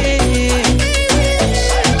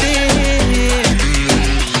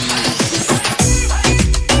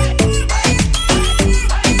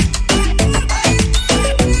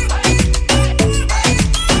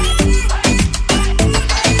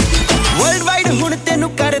ਵਰਲਡ ਵਾਈਡ ਹੁਣ ਤੈਨੂੰ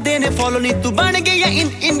ਕਰਦੇ ਨੇ ਫੋਲੋ ਨੀ ਤੂੰ ਬਣ ਗਈ ਇਨ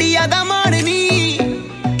ਇੰਡੀਆ ਦਾ ਮਾਣ ਨੀ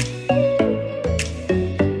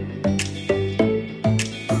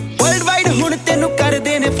ਹੁਣ ਤੈਨੂੰ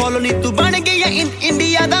ਕਰਦੇ ਨੇ ਫੋਲੋ ਨੀ ਤੂੰ ਬਣ ਗਈ ਇਨ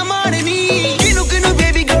ਇੰਡੀਆ ਦਾ ਮਾਣ ਨੀ ਕਿਨੂੰ ਕਿਨੂੰ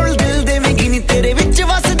ਬੇਬੀ ਗਰਲ ਦਿਲ ਦੇਵੇਂਗੀ ਨੀ ਤੇਰੇ ਵਿੱਚ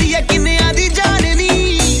ਵਸਦੀ ਐ ਕਿੰਨਿਆਂ ਦੀ ਜਾਨ ਨੀ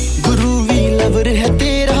ਗੁਰੂ ਵੀ ਲਵਰ ਹੈ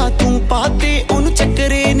ਤੇਰਾ ਤੂੰ ਪਾਤੇ ਉਹਨੂੰ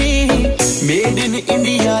ਚੱਕਰੇ ਨੇ ਮੇਡ ਇਨ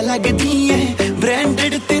ਇੰਡੀਆ ਲੱਗਦੀ ਐ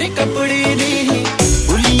ਬ੍ਰਾਂਡਡ ਤੇਰੇ ਕੱਪੜੇ ਨੇ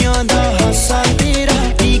ਬੁੱਲੀਆਂ ਦਾ ਹਾਸਾ ਤੇਰਾ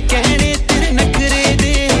ਕੀ ਕਹਿਣੇ ਤੇਰੇ ਨਖਰੇ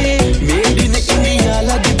ਦੇ ਮੇਡ ਇਨ ਇੰਡੀਆ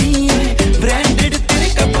ਲੱਗਦੀ ਐ ਬ੍ਰਾਂਡਡ ਤੇਰੇ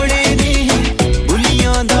ਕੱਪੜੇ ਨੇ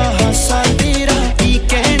ਬੁੱਲੀਆਂ ਦਾ ਹਾਸਾ ਤੇਰਾ ਕੀ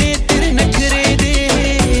ਕਹਿਣੇ ਤੇਰੇ ਨਖਰੇ ਦੇ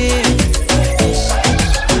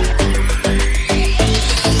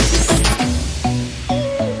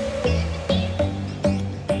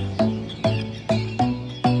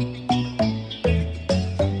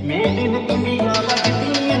ਮੇਡ ਇਨ ਇੰਡੀਆ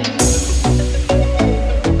ਲੱਗਦੀ ਐ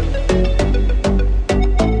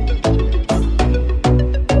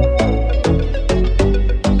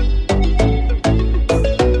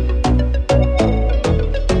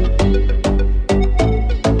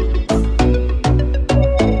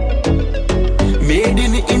ਮੇਡ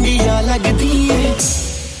ਇਨ ਇੰਡੀਆ ਲੱਗਦੀ ਏ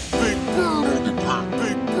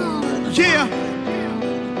Yeah.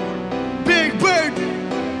 Big Bird.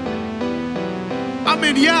 I'm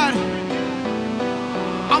in yard.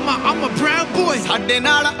 I'm a brown boy. ਸਾਡੇ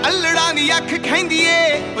ਨਾਲ ਅਲੜਾਂ ਦੀ ਅੱਖ ਖੈਂਦੀ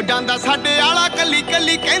ਏ ਉਹ ਜਾਂਦਾ ਸਾਡੇ ਆਲਾ ਕੱਲੀ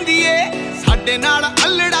ਕੱਲੀ ਕਹਿੰਦੀ ਏ ਸਾਡੇ ਨਾਲ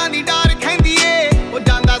ਅਲੜਾਂ ਦੀ ਡਾਰ ਖੈਂਦੀ ਏ ਉਹ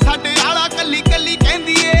ਜਾਂਦਾ ਸਾਡੇ ਆਲਾ ਕੱਲੀ ਕੱਲੀ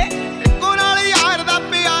ਕਹਿੰਦੀ ਏ ਇੱਕੋ ਨਾਲ ਯਾਰ ਦਾ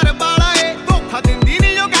ਪਿਆਰ ਬਾਲਾ ਏ ਧੋਖਾ ਦਿੰਦੀ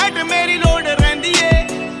ਨੀ ਜੋ ਘੈਟ ਮੇਰੀ ਲੋੜ ਰਹਿੰਦੀ ਏ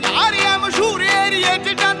ਯਾਰ ਇਹ ਮਸ਼ਹੂਰ ਏਰੀਏ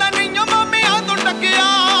ਚ ਜਾਂਦਾ ਨਹੀਂ ਓ ਮਾਮਿਆਂ ਤੋਂ ਟੱਕਿਆ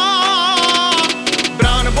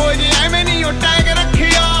ਬ੍ਰਾਊਨ ਬੋਏ ਜੀ ਐਵੇਂ ਨੀ ਉਹ ਟੈਗ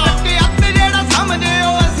ਰੱਖਿਆ ਟੱਕੇ ਹੱਥ ਜਿਹੜਾ ਸਮਝੇ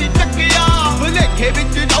ਉਹ ਅਸੀਂ ਚੱਕਿਆ ਭੁਲੇਖੇ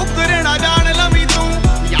ਵਿੱਚ ਜੌਕਰ ਨਾ ਜਾਣ ਲਵੀ ਤੂੰ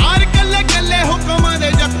ਯਾਰ ਕੱਲੇ ਕੱਲੇ ਹੁਕਮਾਂ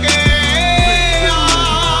ਦੇ ਜੱਕੇ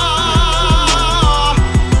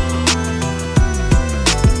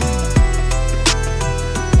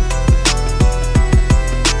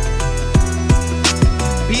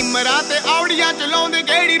ਭੀਮਰਾ ਤੇ ਔੜੀਆਂ ਚਲਾਉਂਦੇ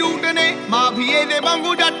ਕਿਹੜੀ ਰੂਟ ਨੇ ਮਾਫੀਏ ਦੇ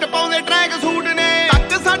ਵਾਂਗੂ ਜੱਟ ਪਾਉਂਦੇ ਟਰੈਕ ਸੂਟ ਨੇ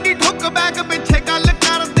ਟੱਕ ਸਾਡੀ ਠੁੱਕ ਬੈਕ ਪਿੱਛੇ ਗੱਲ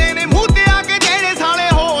ਕਰਦੇ ਨੇ ਮੂੰਹ ਤੇ ਆ ਕੇ ਜਿਹੜੇ ਸਾਲੇ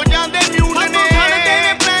ਹੋ ਜਾਂਦੇ ਮਿਊਟ ਨੇ ਖੜਦੇ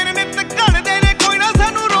ਨੇ ਪਲਾਨ ਨਿੱਤ ਘੜਦੇ ਨੇ ਕੋਈ ਨਾ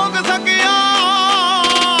ਸਾਨੂੰ ਰੋਕ ਸਕਿਆ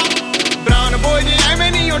ਬ੍ਰਾਊਨ ਬੋਏ ਜੀ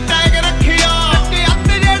ਐਵੇਂ ਨੀ ਉਹ ਟੈਗ ਰੱਖਿਆ ਟੱਕੇ ਹੱਥ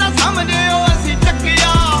ਜਿਹੜਾ ਸਮਝੇ ਉਹ ਅਸੀਂ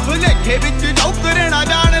ਚੱਕਿਆ ਭੁਲੇਖੇ ਵਿੱਚ ਜੌਕਰ ਨਾ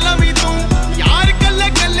ਜਾਣ ਲਵੀ ਤੂੰ ਯਾਰ ਕੱਲੇ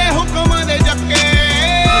ਕੱਲੇ ਹੁਕਮਾਂ ਦੇ ਜੱਕੇ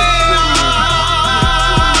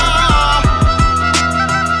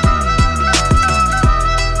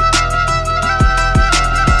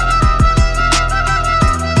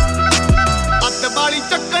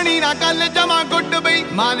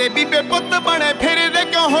ਮਾਂ ਦੇ ਬੀਬੇ ਪੁੱਤ ਬਣੇ ਫਿਰਦੇ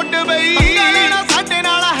ਕਿਉਂ ਹੁੱਡ ਬਈ ਲੈਣਾ ਸਾਡੇ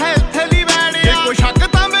ਨਾਲ ਹੈਲਥ ਲਈ ਵੈੜਿਆ ਜੇ ਕੋਈ ਸ਼ੱਕ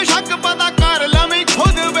ਤਾਂ ਬੇਸ਼ੱਕ ਪਤਾ ਕਰ ਲਵੇਂ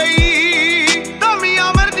ਖੁਦ ਬਈ ਤਮੀ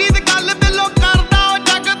ਅਮਰਜੀਤ ਗੱਲ ਦਿਲੋਂ ਕਰਦਾ ਉਹ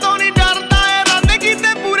ਜੱਗ ਤੋਂ ਨਹੀਂ ਡਰਦਾ ਏ ਰੰਦ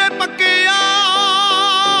ਕੀਤੇ ਪੂਰੇ ਪੱਕੇ ਆ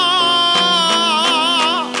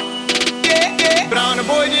ਬ੍ਰਾਊਨ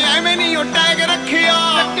ਬੋਏ ਜੀ ਐਵੇਂ ਨਹੀਂ ਉਹ ਟੈਗ ਰੱਖਿਆ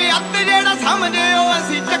ਚੱਕੇ ਹੱਥ ਜਿਹੜਾ ਸਮਝੇ ਉਹ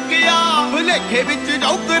ਅਸੀਂ ਚੱਕਿਆ ਭੁਲੇਖੇ ਵਿੱਚ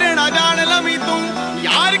ਜੌਕਰ ਨਾ ਜਾਣ ਲਵੀਂ ਤੂੰ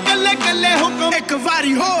ਯਾਰ ਕੱਲੇ ਕੱਲੇ ਹੁਕਮ ਇੱਕ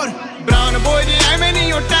ਵਾਰੀ ਹੋਰ ਬ੍ਰਾਊਨ ਬੋਏ ਜੀ ਐਵੇਂ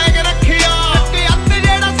ਨਹੀਂ ਉਹ ਟੈਗ ਰੱਖਿਆ ਚੱਕੇ ਹੱਥ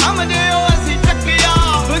ਜਿਹੜਾ ਸਮਝੇ ਉਹ ਅਸੀਂ ਚੱਕਿਆ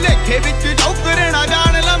ਭੁਲੇਖੇ ਵਿੱਚ ਜੌਕਰ ਨਾ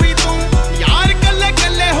ਜਾਣ ਲਵੀਂ ਤੂੰ ਯਾਰ ਕੱਲੇ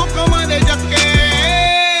ਕੱਲੇ ਹੁਕਮ ਦੇ ਜੱਕੇ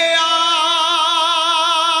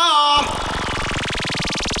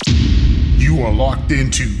You are locked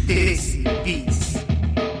into this beast.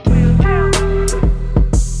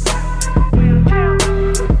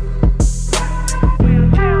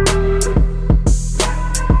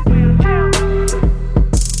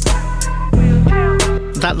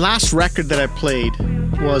 That last record that I played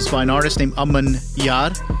was by an artist named Aman Yar.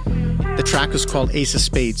 The track was called Ace of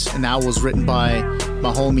Spades, and that was written by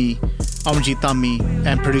my homie Amarjit Thammi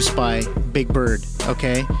and produced by Big Bird.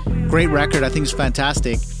 Okay, great record. I think it's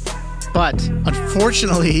fantastic. But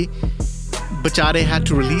unfortunately, Bachare had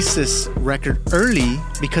to release this record early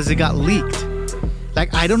because it got leaked. Like,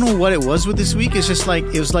 I don't know what it was with this week. It's just like,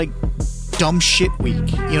 it was like dumb shit week.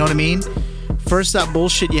 You know what I mean? First, that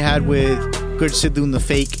bullshit you had with Good Sidhu and the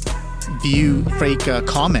fake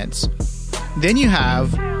comments. Then you have,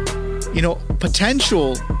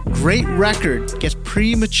 potential great record gets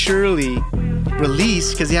prematurely released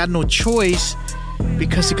because he had no choice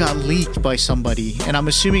because it got leaked by somebody. And I'm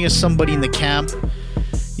assuming it's somebody in the camp,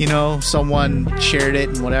 someone shared it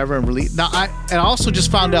and whatever and released. Now, I also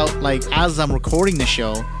just found out, like, as I'm recording the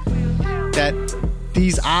show, that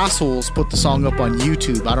these assholes put the song up on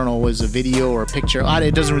YouTube. I don't know, it was a video or a picture.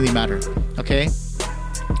 It doesn't really matter, okay?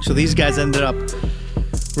 So these guys ended up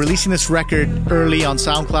releasing this record early on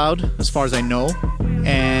SoundCloud, as far as I know,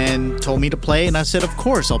 and told me to play, and I said, of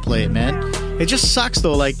course I'll play it, man. It just sucks,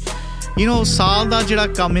 though. Like, saal da jehda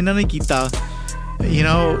kam inna ne kita,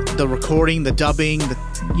 the recording, the dubbing,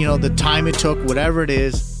 the time it took, whatever it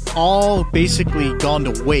is, all basically gone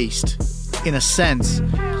to waste, in a sense,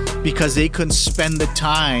 because they couldn't spend the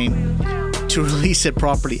time to release it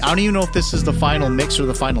properly. I don't even know if this is the final mix or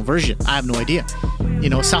the final version. I have no idea.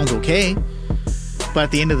 It sounds okay, but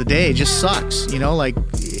at the end of the day, it just sucks. Like,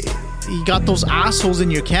 you got those assholes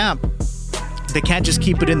in your camp. They can't just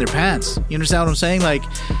keep it in their pants. You understand what I'm saying? Like,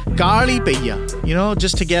 gali paya,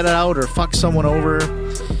 just to get it out or fuck someone over.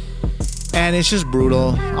 And it's just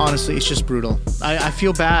brutal. Honestly, it's just brutal. I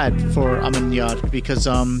feel bad for Aman Yar because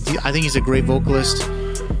I think he's a great vocalist.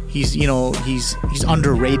 He's he's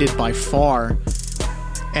underrated by far,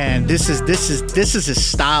 and this is his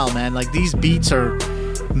style, man. Like, these beats are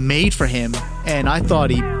made for him, and I thought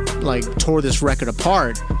he like tore this record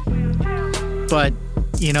apart, but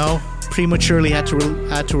prematurely had to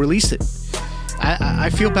release it. I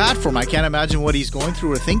feel bad for him. I can't imagine what he's going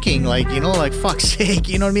through or thinking. Like, like, fuck's sake,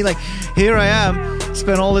 you know what I mean? Like, here I am,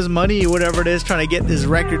 spent all this money, whatever it is, trying to get this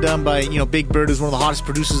record done by Big Bird, who's one of the hottest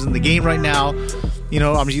producers in the game right now.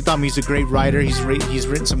 Amarjit Thammi, he's a great writer. He's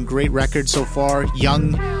written some great records so far.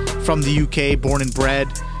 Young, from the UK, born and bred.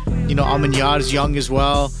 Aman Yar is young as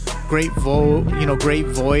well. Great great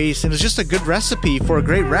voice, and it's just a good recipe for a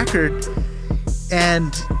great record.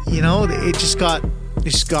 And it just got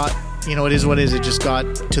it is what it is. It just got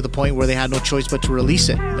to the point where they had no choice but to release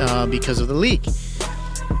it because of the leak.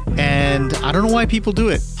 And I don't know why people do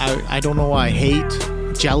it. I don't know why. Hate,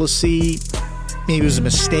 jealousy, maybe it was a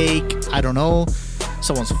mistake. I don't know.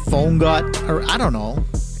 Someone's phone got, or I don't know.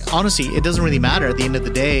 Honestly, it doesn't really matter at the end of the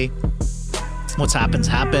day. What's happened.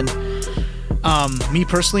 Me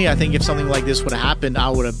personally, I think if something like this would have happened, I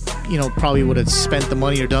would have, probably would have spent the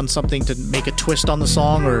money or done something to make a twist on the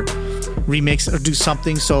song or remix or do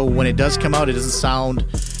something so when it does come out, it doesn't sound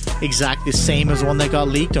exactly the same as the one that got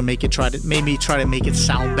leaked, or maybe try to make it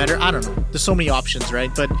sound better. I don't know. There's so many options, right?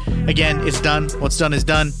 But again, it's done. What's done is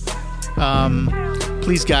done.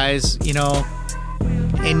 Please, guys,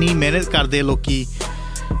 any minute karde loki,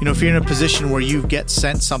 if you're in a position where you get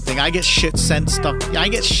sent something, I get shit sent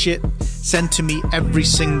to me every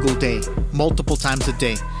single day, multiple times a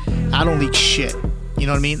day. I don't leak shit. You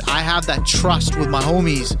know what I mean? I have that trust with my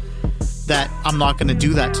homies that I'm not going to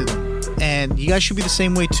do that to them. And you guys should be the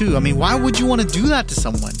same way too. I mean, why would you want to do that to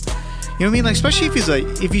someone? You know what I mean? Like, especially if he's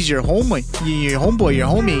your homeboy, your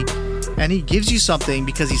homie, and he gives you something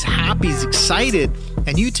because he's happy, he's excited,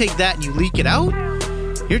 and you take that and you leak it out,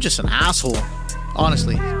 you're just an asshole.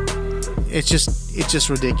 Honestly, it's just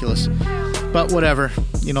ridiculous. But whatever.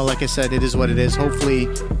 like I said, it is what it is. Hopefully,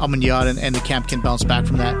 Aman Yad and the camp can bounce back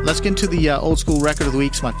from that. Let's get into the old school record of the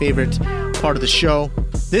week. It's my favorite part of the show.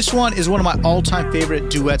 This one is one of my all-time favorite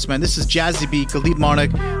duets, man. This is Jazzy B, Khalid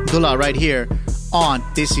Marnik, Dullah right here on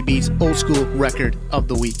Desi Beats Old School Record of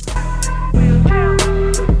the Week.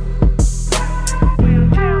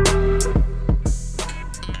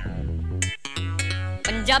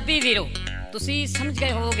 Punjabi ਵੀਰੋ, ਤੁਸੀਂ ਸਮਝ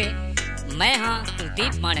ਗਏ ਹੋਵੋਗੇ, ਮੈਂ ਹਾਂ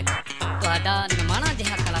ਕੁਲਦੀਪ ਮਾਨਕ, ਤੁਹਾਡਾ ਨਿਮਾਣਾ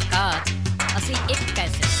ਜਿਹਾ ਕਲਾਕਾਰ। ਅਸੀਂ ਇੱਕ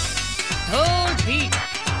ਕੈਸਟ ਢੋਲ ਬੀਟ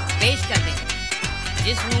ਪੇਸ਼ ਕਰਦੇ ਹਾਂ,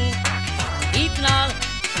 ਜਿਸ ਨੂੰ ਗੀਤ ਨਾਲ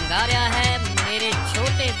ਸ਼ਿੰਗਾਰਿਆ ਹੈ ਮੇਰੇ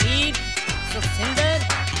ਛੋਟੇ ਵੀਰ ਸੁਖਸਿੰਦਰ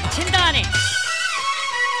ਛਿੰਦਾ ਨੇ।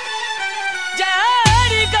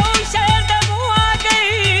 ਜਿਹੜੀ ਗਊ ਸ਼ਹਿਰ ਦੇ ਮੂੰਹ ਆ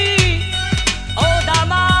ਗਈ, ਉਹਦਾ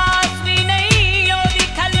ਮਾਸ ਵੀ ਨਹੀਂ, ਉਹਦੀ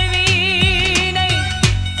ਖਲ ਵੀ ਨਹੀਂ,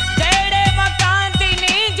 ਜਿਹੜੇ ਮਕਾਨ ਦੀ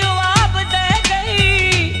ਨਹੀਂ ਜਵਾਬ ਦੇ ਗਈ,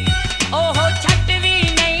 ਉਹ ਛੱਟ ਵੀ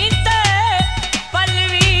ਨਹੀਂ ਤੇ ਪਲ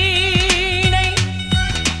ਵੀ ਨਹੀਂ,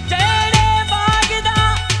 ਜਿਹੜੇ ਬਾਗ ਦਾ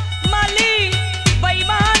ਮਾਲੀ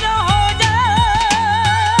ਬੇਈਮਾਨ ਹੋ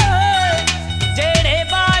ਜਾਏ, ਜਿਹੜੇ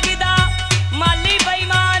ਬਾਗ ਦਾ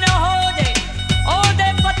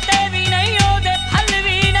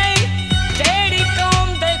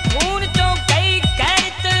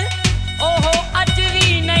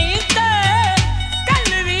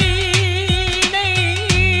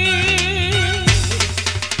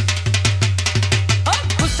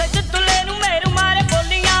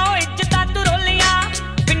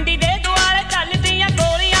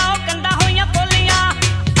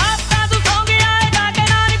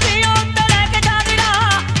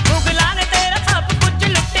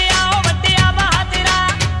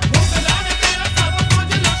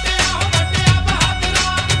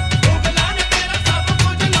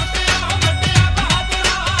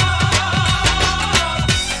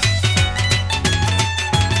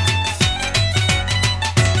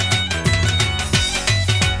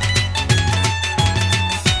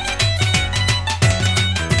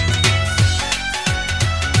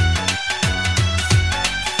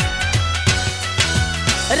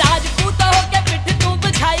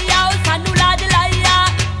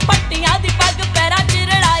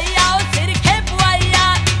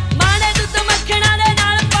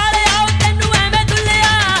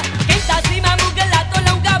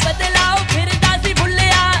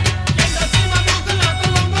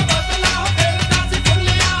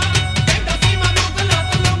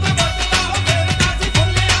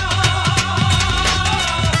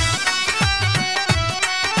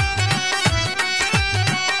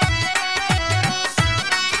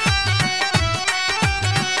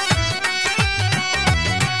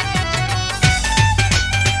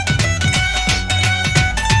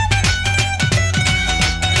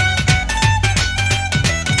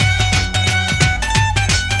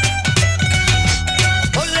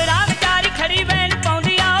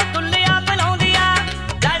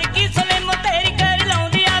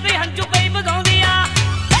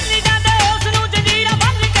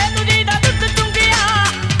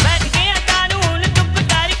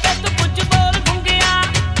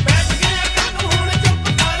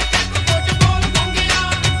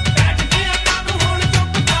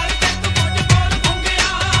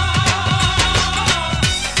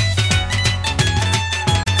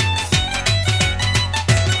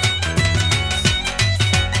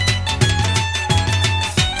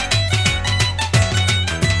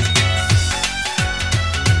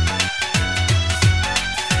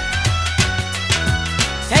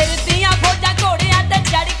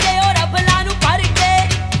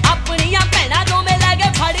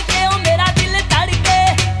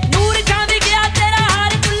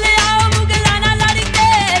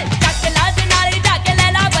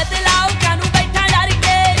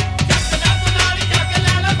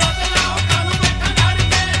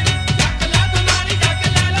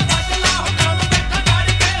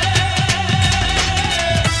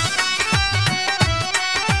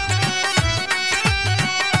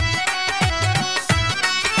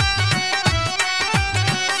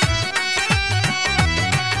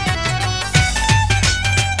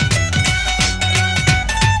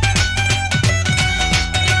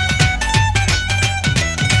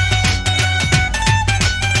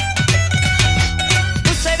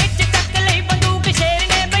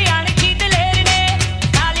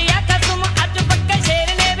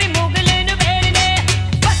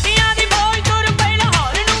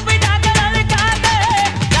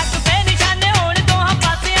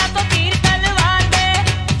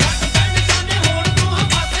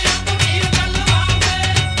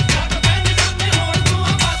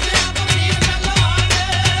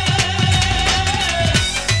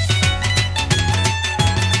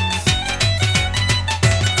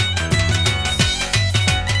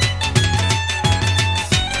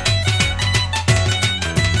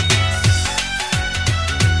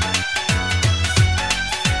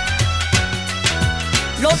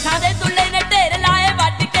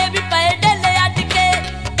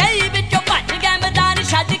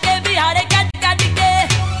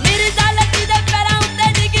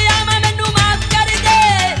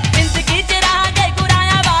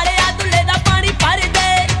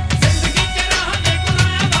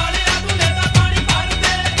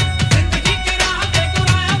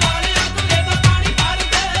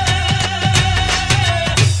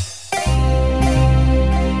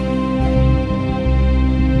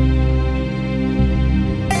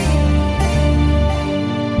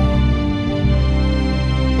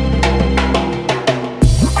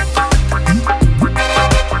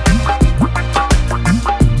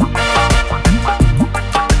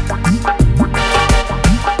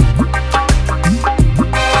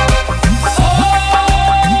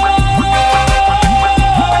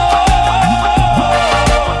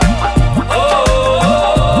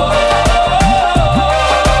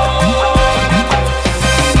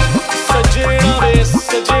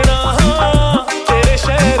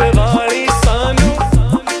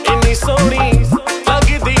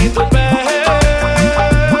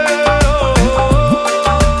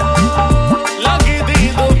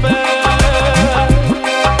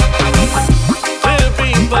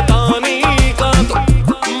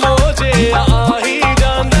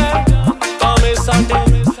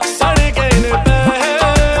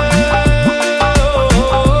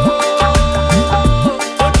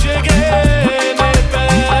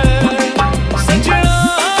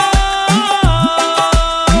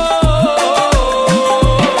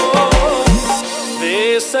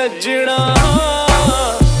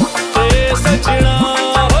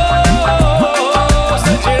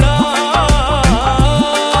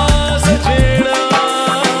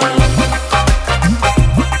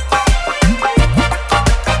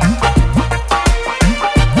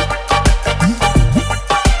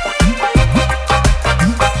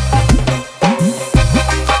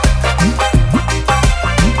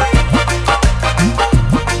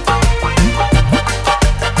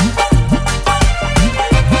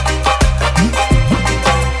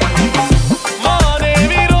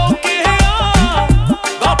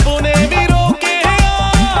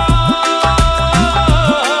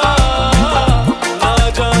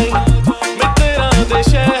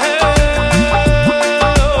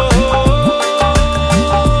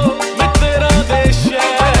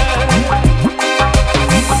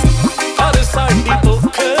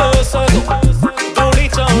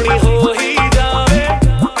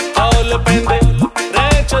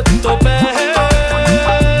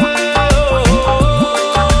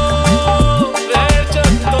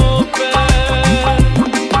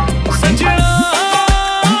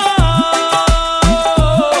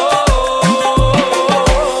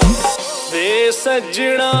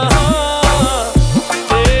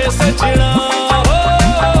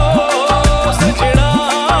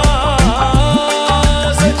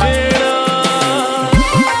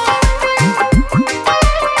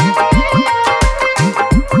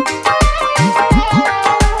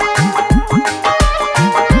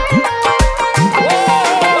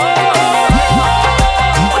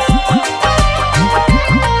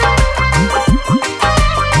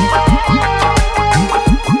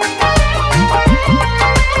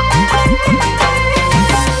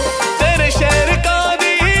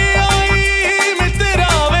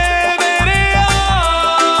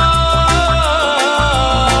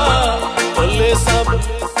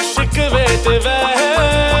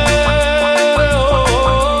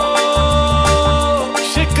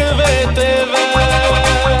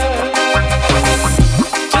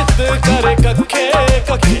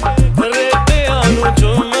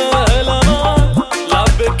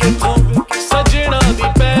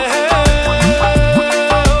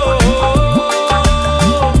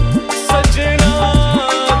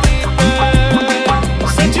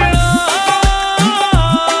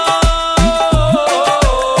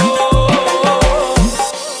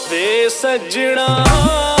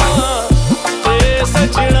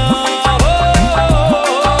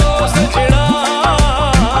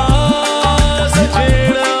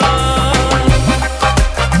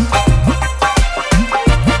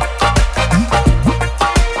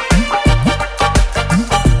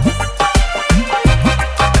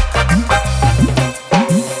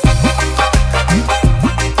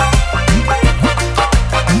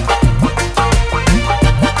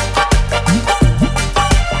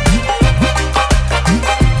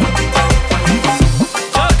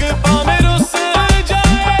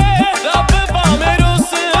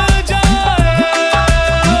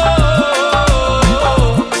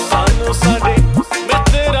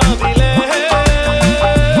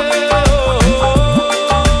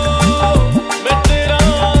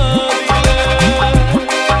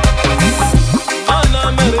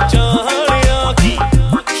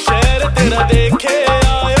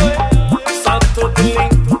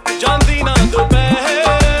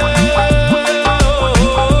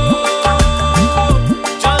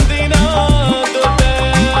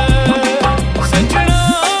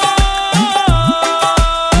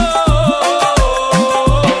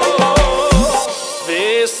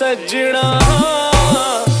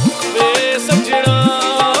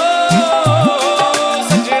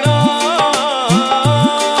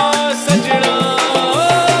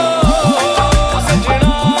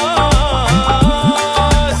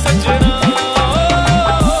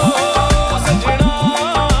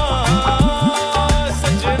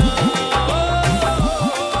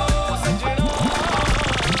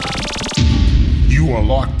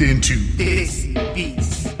locked into This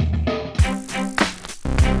Beats.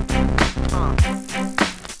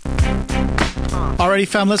 Alrighty,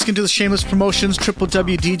 fam, let's get into the shameless promotions.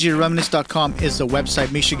 www.djreminisce.com is the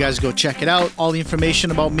website. Make sure you guys go check it out. All the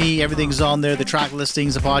information about me, everything's on there. The track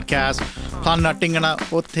listings, the podcast. Planna tingana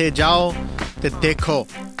otte jao te dekho.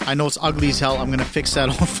 I know it's ugly as hell. I'm going to fix that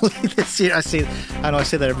hopefully this year. I know I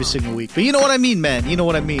say that every single week. But you know what I mean, man. You know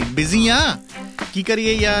what I mean. Busy, yeah. Ki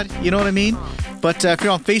kariye yaar. You know what I mean? But if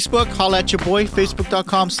you're on Facebook, holla at your boy,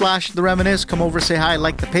 facebook.com/thereminisce. Come over, say hi,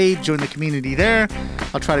 like the page, join the community there.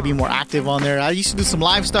 I'll try to be more active on there. I used to do some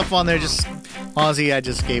live stuff on there. Honestly, I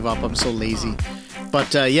just gave up. I'm so lazy.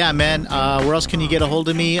 But yeah, man, where else can you get a hold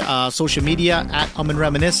of me? Social media at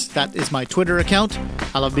Reminisce. That is my Twitter account.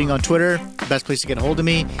 I love being on Twitter. Best place to get a hold of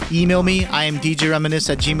me. Email me. I am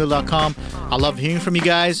djreminisce@gmail.com. I love hearing from you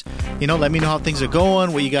guys. Let me know how things are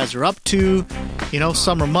going, what you guys are up to.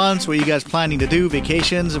 Summer months, what you guys planning to do,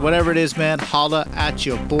 vacations, whatever it is, man. Holla at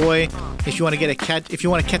your boy. If you want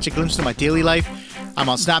to catch a glimpse of my daily life, I'm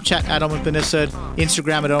on Snapchat at Amandeep,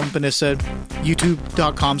 Instagram at Amandeep,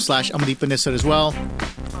 YouTube.com/Amandeep as well.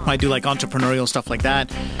 I do like entrepreneurial stuff like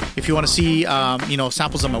that. If you want to see,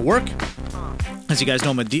 samples of my work, as you guys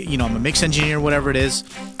know, I'm a mix engineer, whatever it is.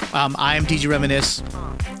 I am DJ Reminisce.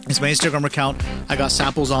 It's my Instagram account. I got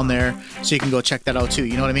samples on there, so you can go check that out too.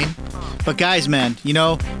 You know what I mean? But guys, man,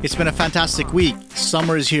 it's been a fantastic week.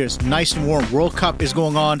 Summer is here. It's nice and warm. World Cup is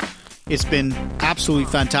going on. It's been absolutely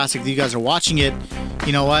fantastic that you guys are watching it.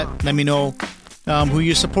 You know what? Let me know who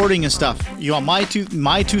you're supporting and stuff. You want my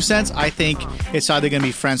 2 cents? I think it's either going to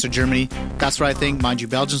be France or Germany. That's what I think. Mind you,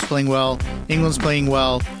 Belgium's playing well. England's playing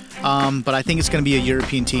well. But I think it's going to be a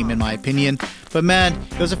European team, in my opinion. But man,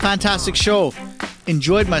 it was a fantastic show.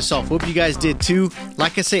 Enjoyed myself. Hope you guys did too.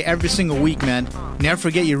 Like I say every single week, man, never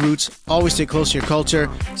forget your roots. Always stay close to your culture.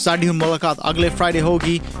 Saadi hu mulaqat agle Friday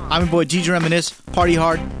hogi. I'm your boy DJ Reminisce. Party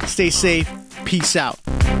hard. Stay safe. Peace out.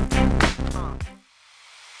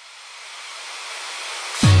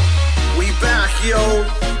 We back, yo.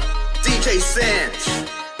 DJ Sanch,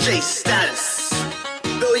 J Status,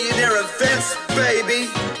 Billionaire Events, baby.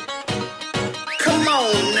 Come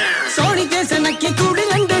on now. Soni के सनकी कुड़ी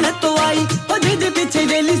London तो आई ओ दीदी पीछे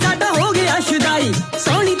daily साडा हो गया शुदाई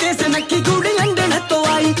सोनी के सनकी कुड़ी लंदन तो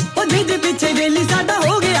आई ओ दीदी पीछे डेली साडा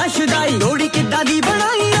हो गया शुदाई लोड़ी किद्दा दी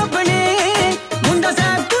बनाई अपने मुंडा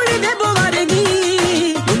साहब कुड़ी दे बोवारेगी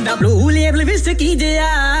मुंडा ब्लू लेबल विस की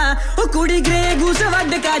जया ओ कुड़ी ग्रे गूस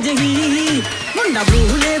वड का जगी मुंडा ब्लू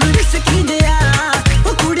लेबल विस की जया ओ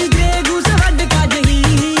कुड़ी ग्रे गूस वड का जगी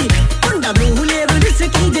मुंडा ब्लू लेबल विस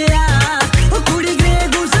की जया ओ कुड़ी ग्रे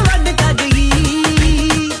गूस वड का जगी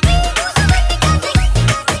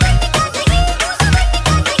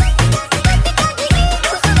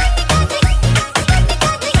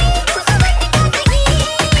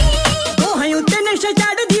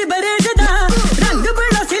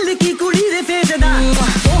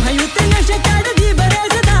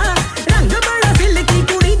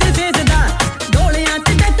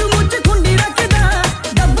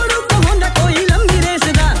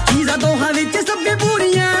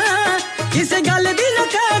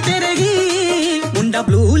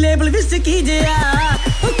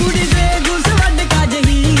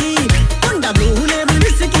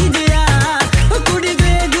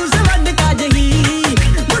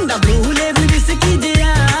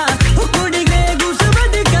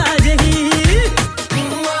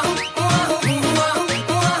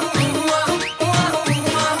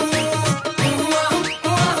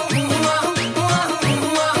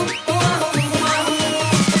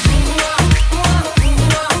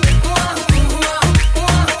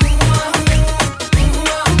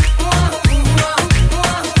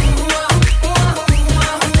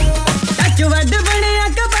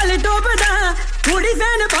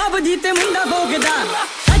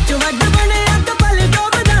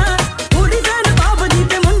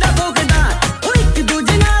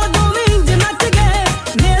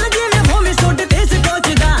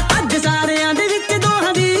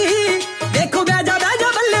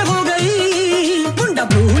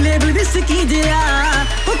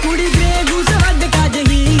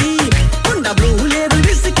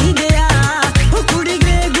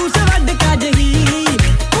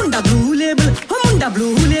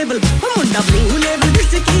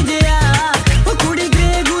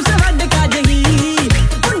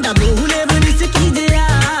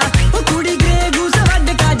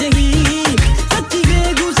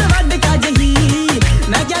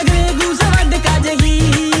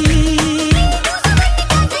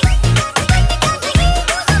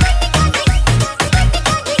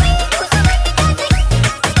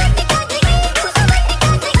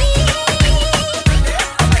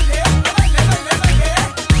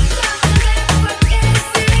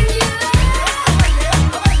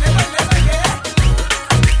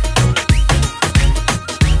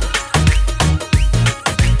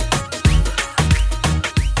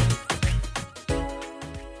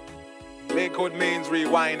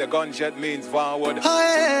behind the gunshot means forward.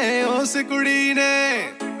 Haye us kudi ne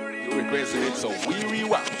You requested it, so we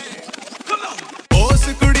rewind. us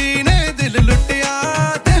kudi ne dil luttiya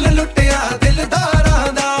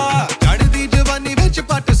dildaਰਾਂ ਦਾ ਚੜਦੀ ਜਵਾਨੀ ਵਿੱਚ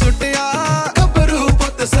ਪੱਟ ਸੁੱਟਿਆ ਗੱਭਰੂ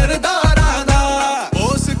ਪੁੱਤ ਸਰਦਾਰਾਂ ਦਾ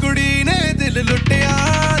ਉਸ ਕੁੜੀ ਨੇ ਦਿਲ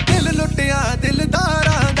ਲੁੱਟਿਆ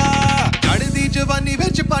ਦਿਲਦਾਰਾਂ ਦਾ ਚੜਦੀ ਜਵਾਨੀ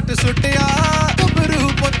ਵਿੱਚ ਪੱਟ ਸੁੱਟਿਆ ਗੱਭਰੂ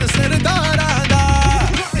ਪੁੱਤ ਸਰਦਾਰਾਂ ਦਾ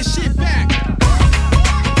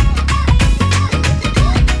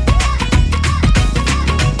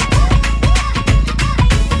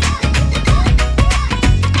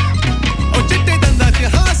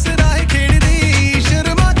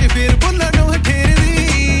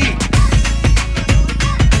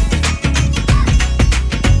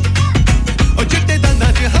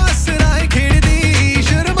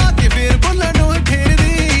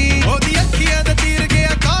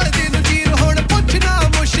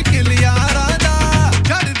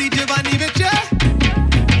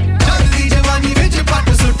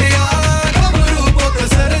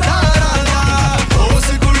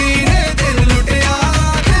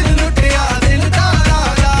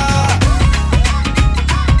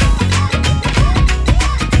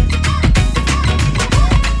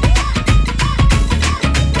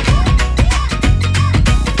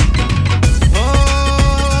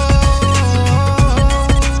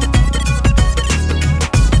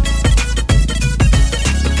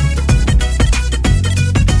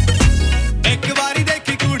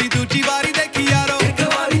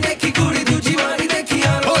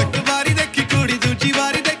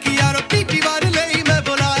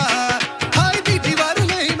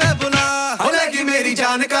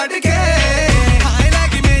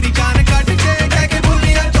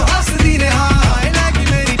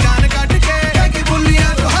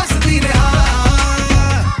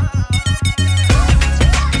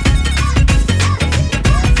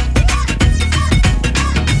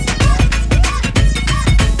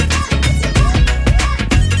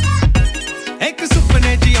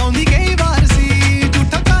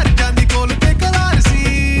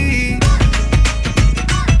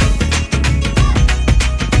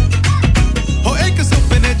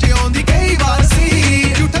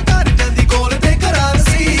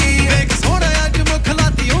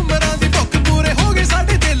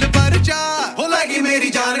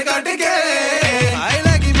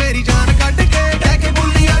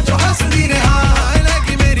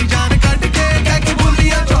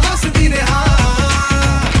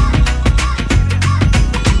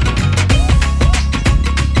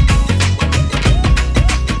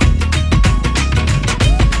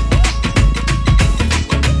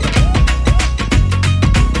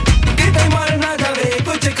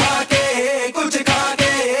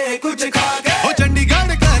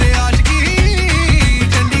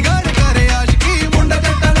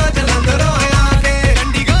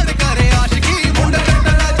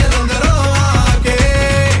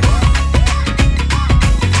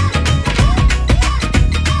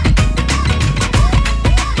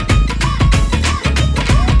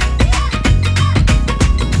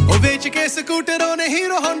ਸਕੂਟਰੋਂ ਨੇ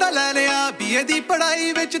ਹੀਰੋ ਹੋਂਡਾ ਲੈ ਲਿਆ ਬੀਏ ਦੀ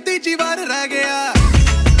ਪੜਾਈ ਵਿੱਚ ਤੀਜੀ ਵਾਰ ਰਹਿ ਗਿਆ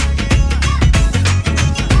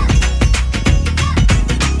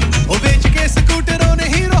ਉਹ ਵੇਚ ਕੇ ਸਕੂਟਰੋਂ ਨੇ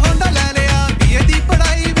ਹੀਰੋ ਹੋਂਡਾ ਲੈ ਲਿਆ ਬੀਏ ਦੀ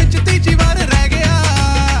ਪੜਾਈ ਵਿੱਚ ਤੀਜੀ ਵਾਰ ਰਹਿ ਗਿਆ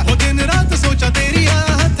ਉਹ ਦਿਨ ਰਾਤ ਸੋਚਾਂ ਤੇਰੀਆਂ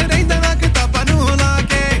ਹੱਥ ਰਹਿੰਦਾ ਨਾ ਕਿਤਾਬਾਂ ਨੂੰ ਲਾ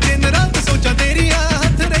ਕੇ ਦਿਨ ਰਾਤ ਸੋਚਾਂ ਤੇਰੀਆਂ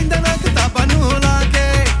ਹੱਥ ਰਹਿੰਦਾ ਨਾ ਕਿਤਾਬਾਂ ਨੂੰ ਲਾ ਕੇ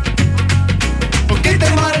ਉਹ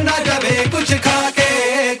ਕਿਤੇ ਮਰ ਨਾ ਜਾਵੇ ਕੁਛ ਖਾ ਕੇ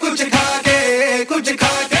ਕੁਛ ਖਾ ਕੇ ਕੁਛ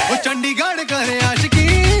ਖਾ ਕੇ ਉਹ ਚੰਡੀਗੜ੍ਹ ਕਰੇ ਆਸ਼ਕੀ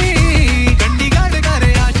ਚੰਡੀਗੜ੍ਹ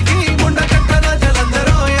ਕਰੇ ਆਸ਼ਕੀ ਮੁੰਡਾ ਚੱਕਾ ਦਾ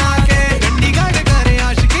ਜਲੰਧਰੋਂ ਆ ਕੇ ਚੰਡੀਗੜ੍ਹ ਕਰੇ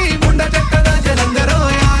ਆਸ਼ਕੀ ਮੁੰਡਾ ਚੱਕਾ ਦਾ ਜਲੰਧਰੋਂ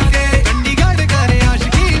ਆ ਕੇ ਚੰਡੀਗੜ੍ਹ ਕਰੇ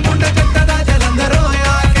ਆਸ਼ਕੀ ਮੁੰਡਾ ਚੱਕਾ ਦਾ ਜਲੰਧਰੋਂ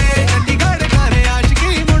ਆ ਕੇ ਚੰਡੀਗੜ੍ਹ ਕਰੇ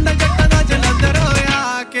ਆਸ਼ਕੀ ਮੁੰਡਾ ਚੱਕਾ ਦਾ ਜਲੰਧਰੋਂ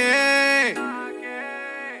ਆ ਕੇ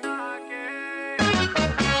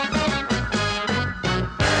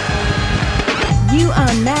You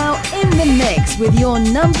are now in the mix with your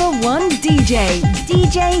number one DJ,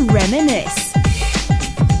 DJ Reminisce.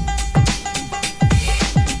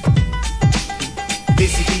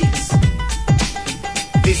 Busy beats,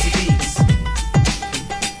 busy beats,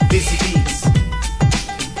 busy beats,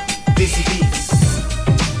 busy beats.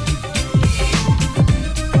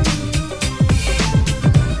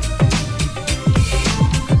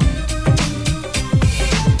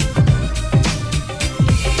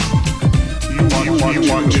 You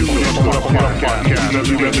want to into the podcast.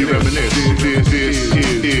 Reminisce.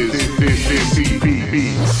 This is BB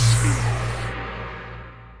Beats.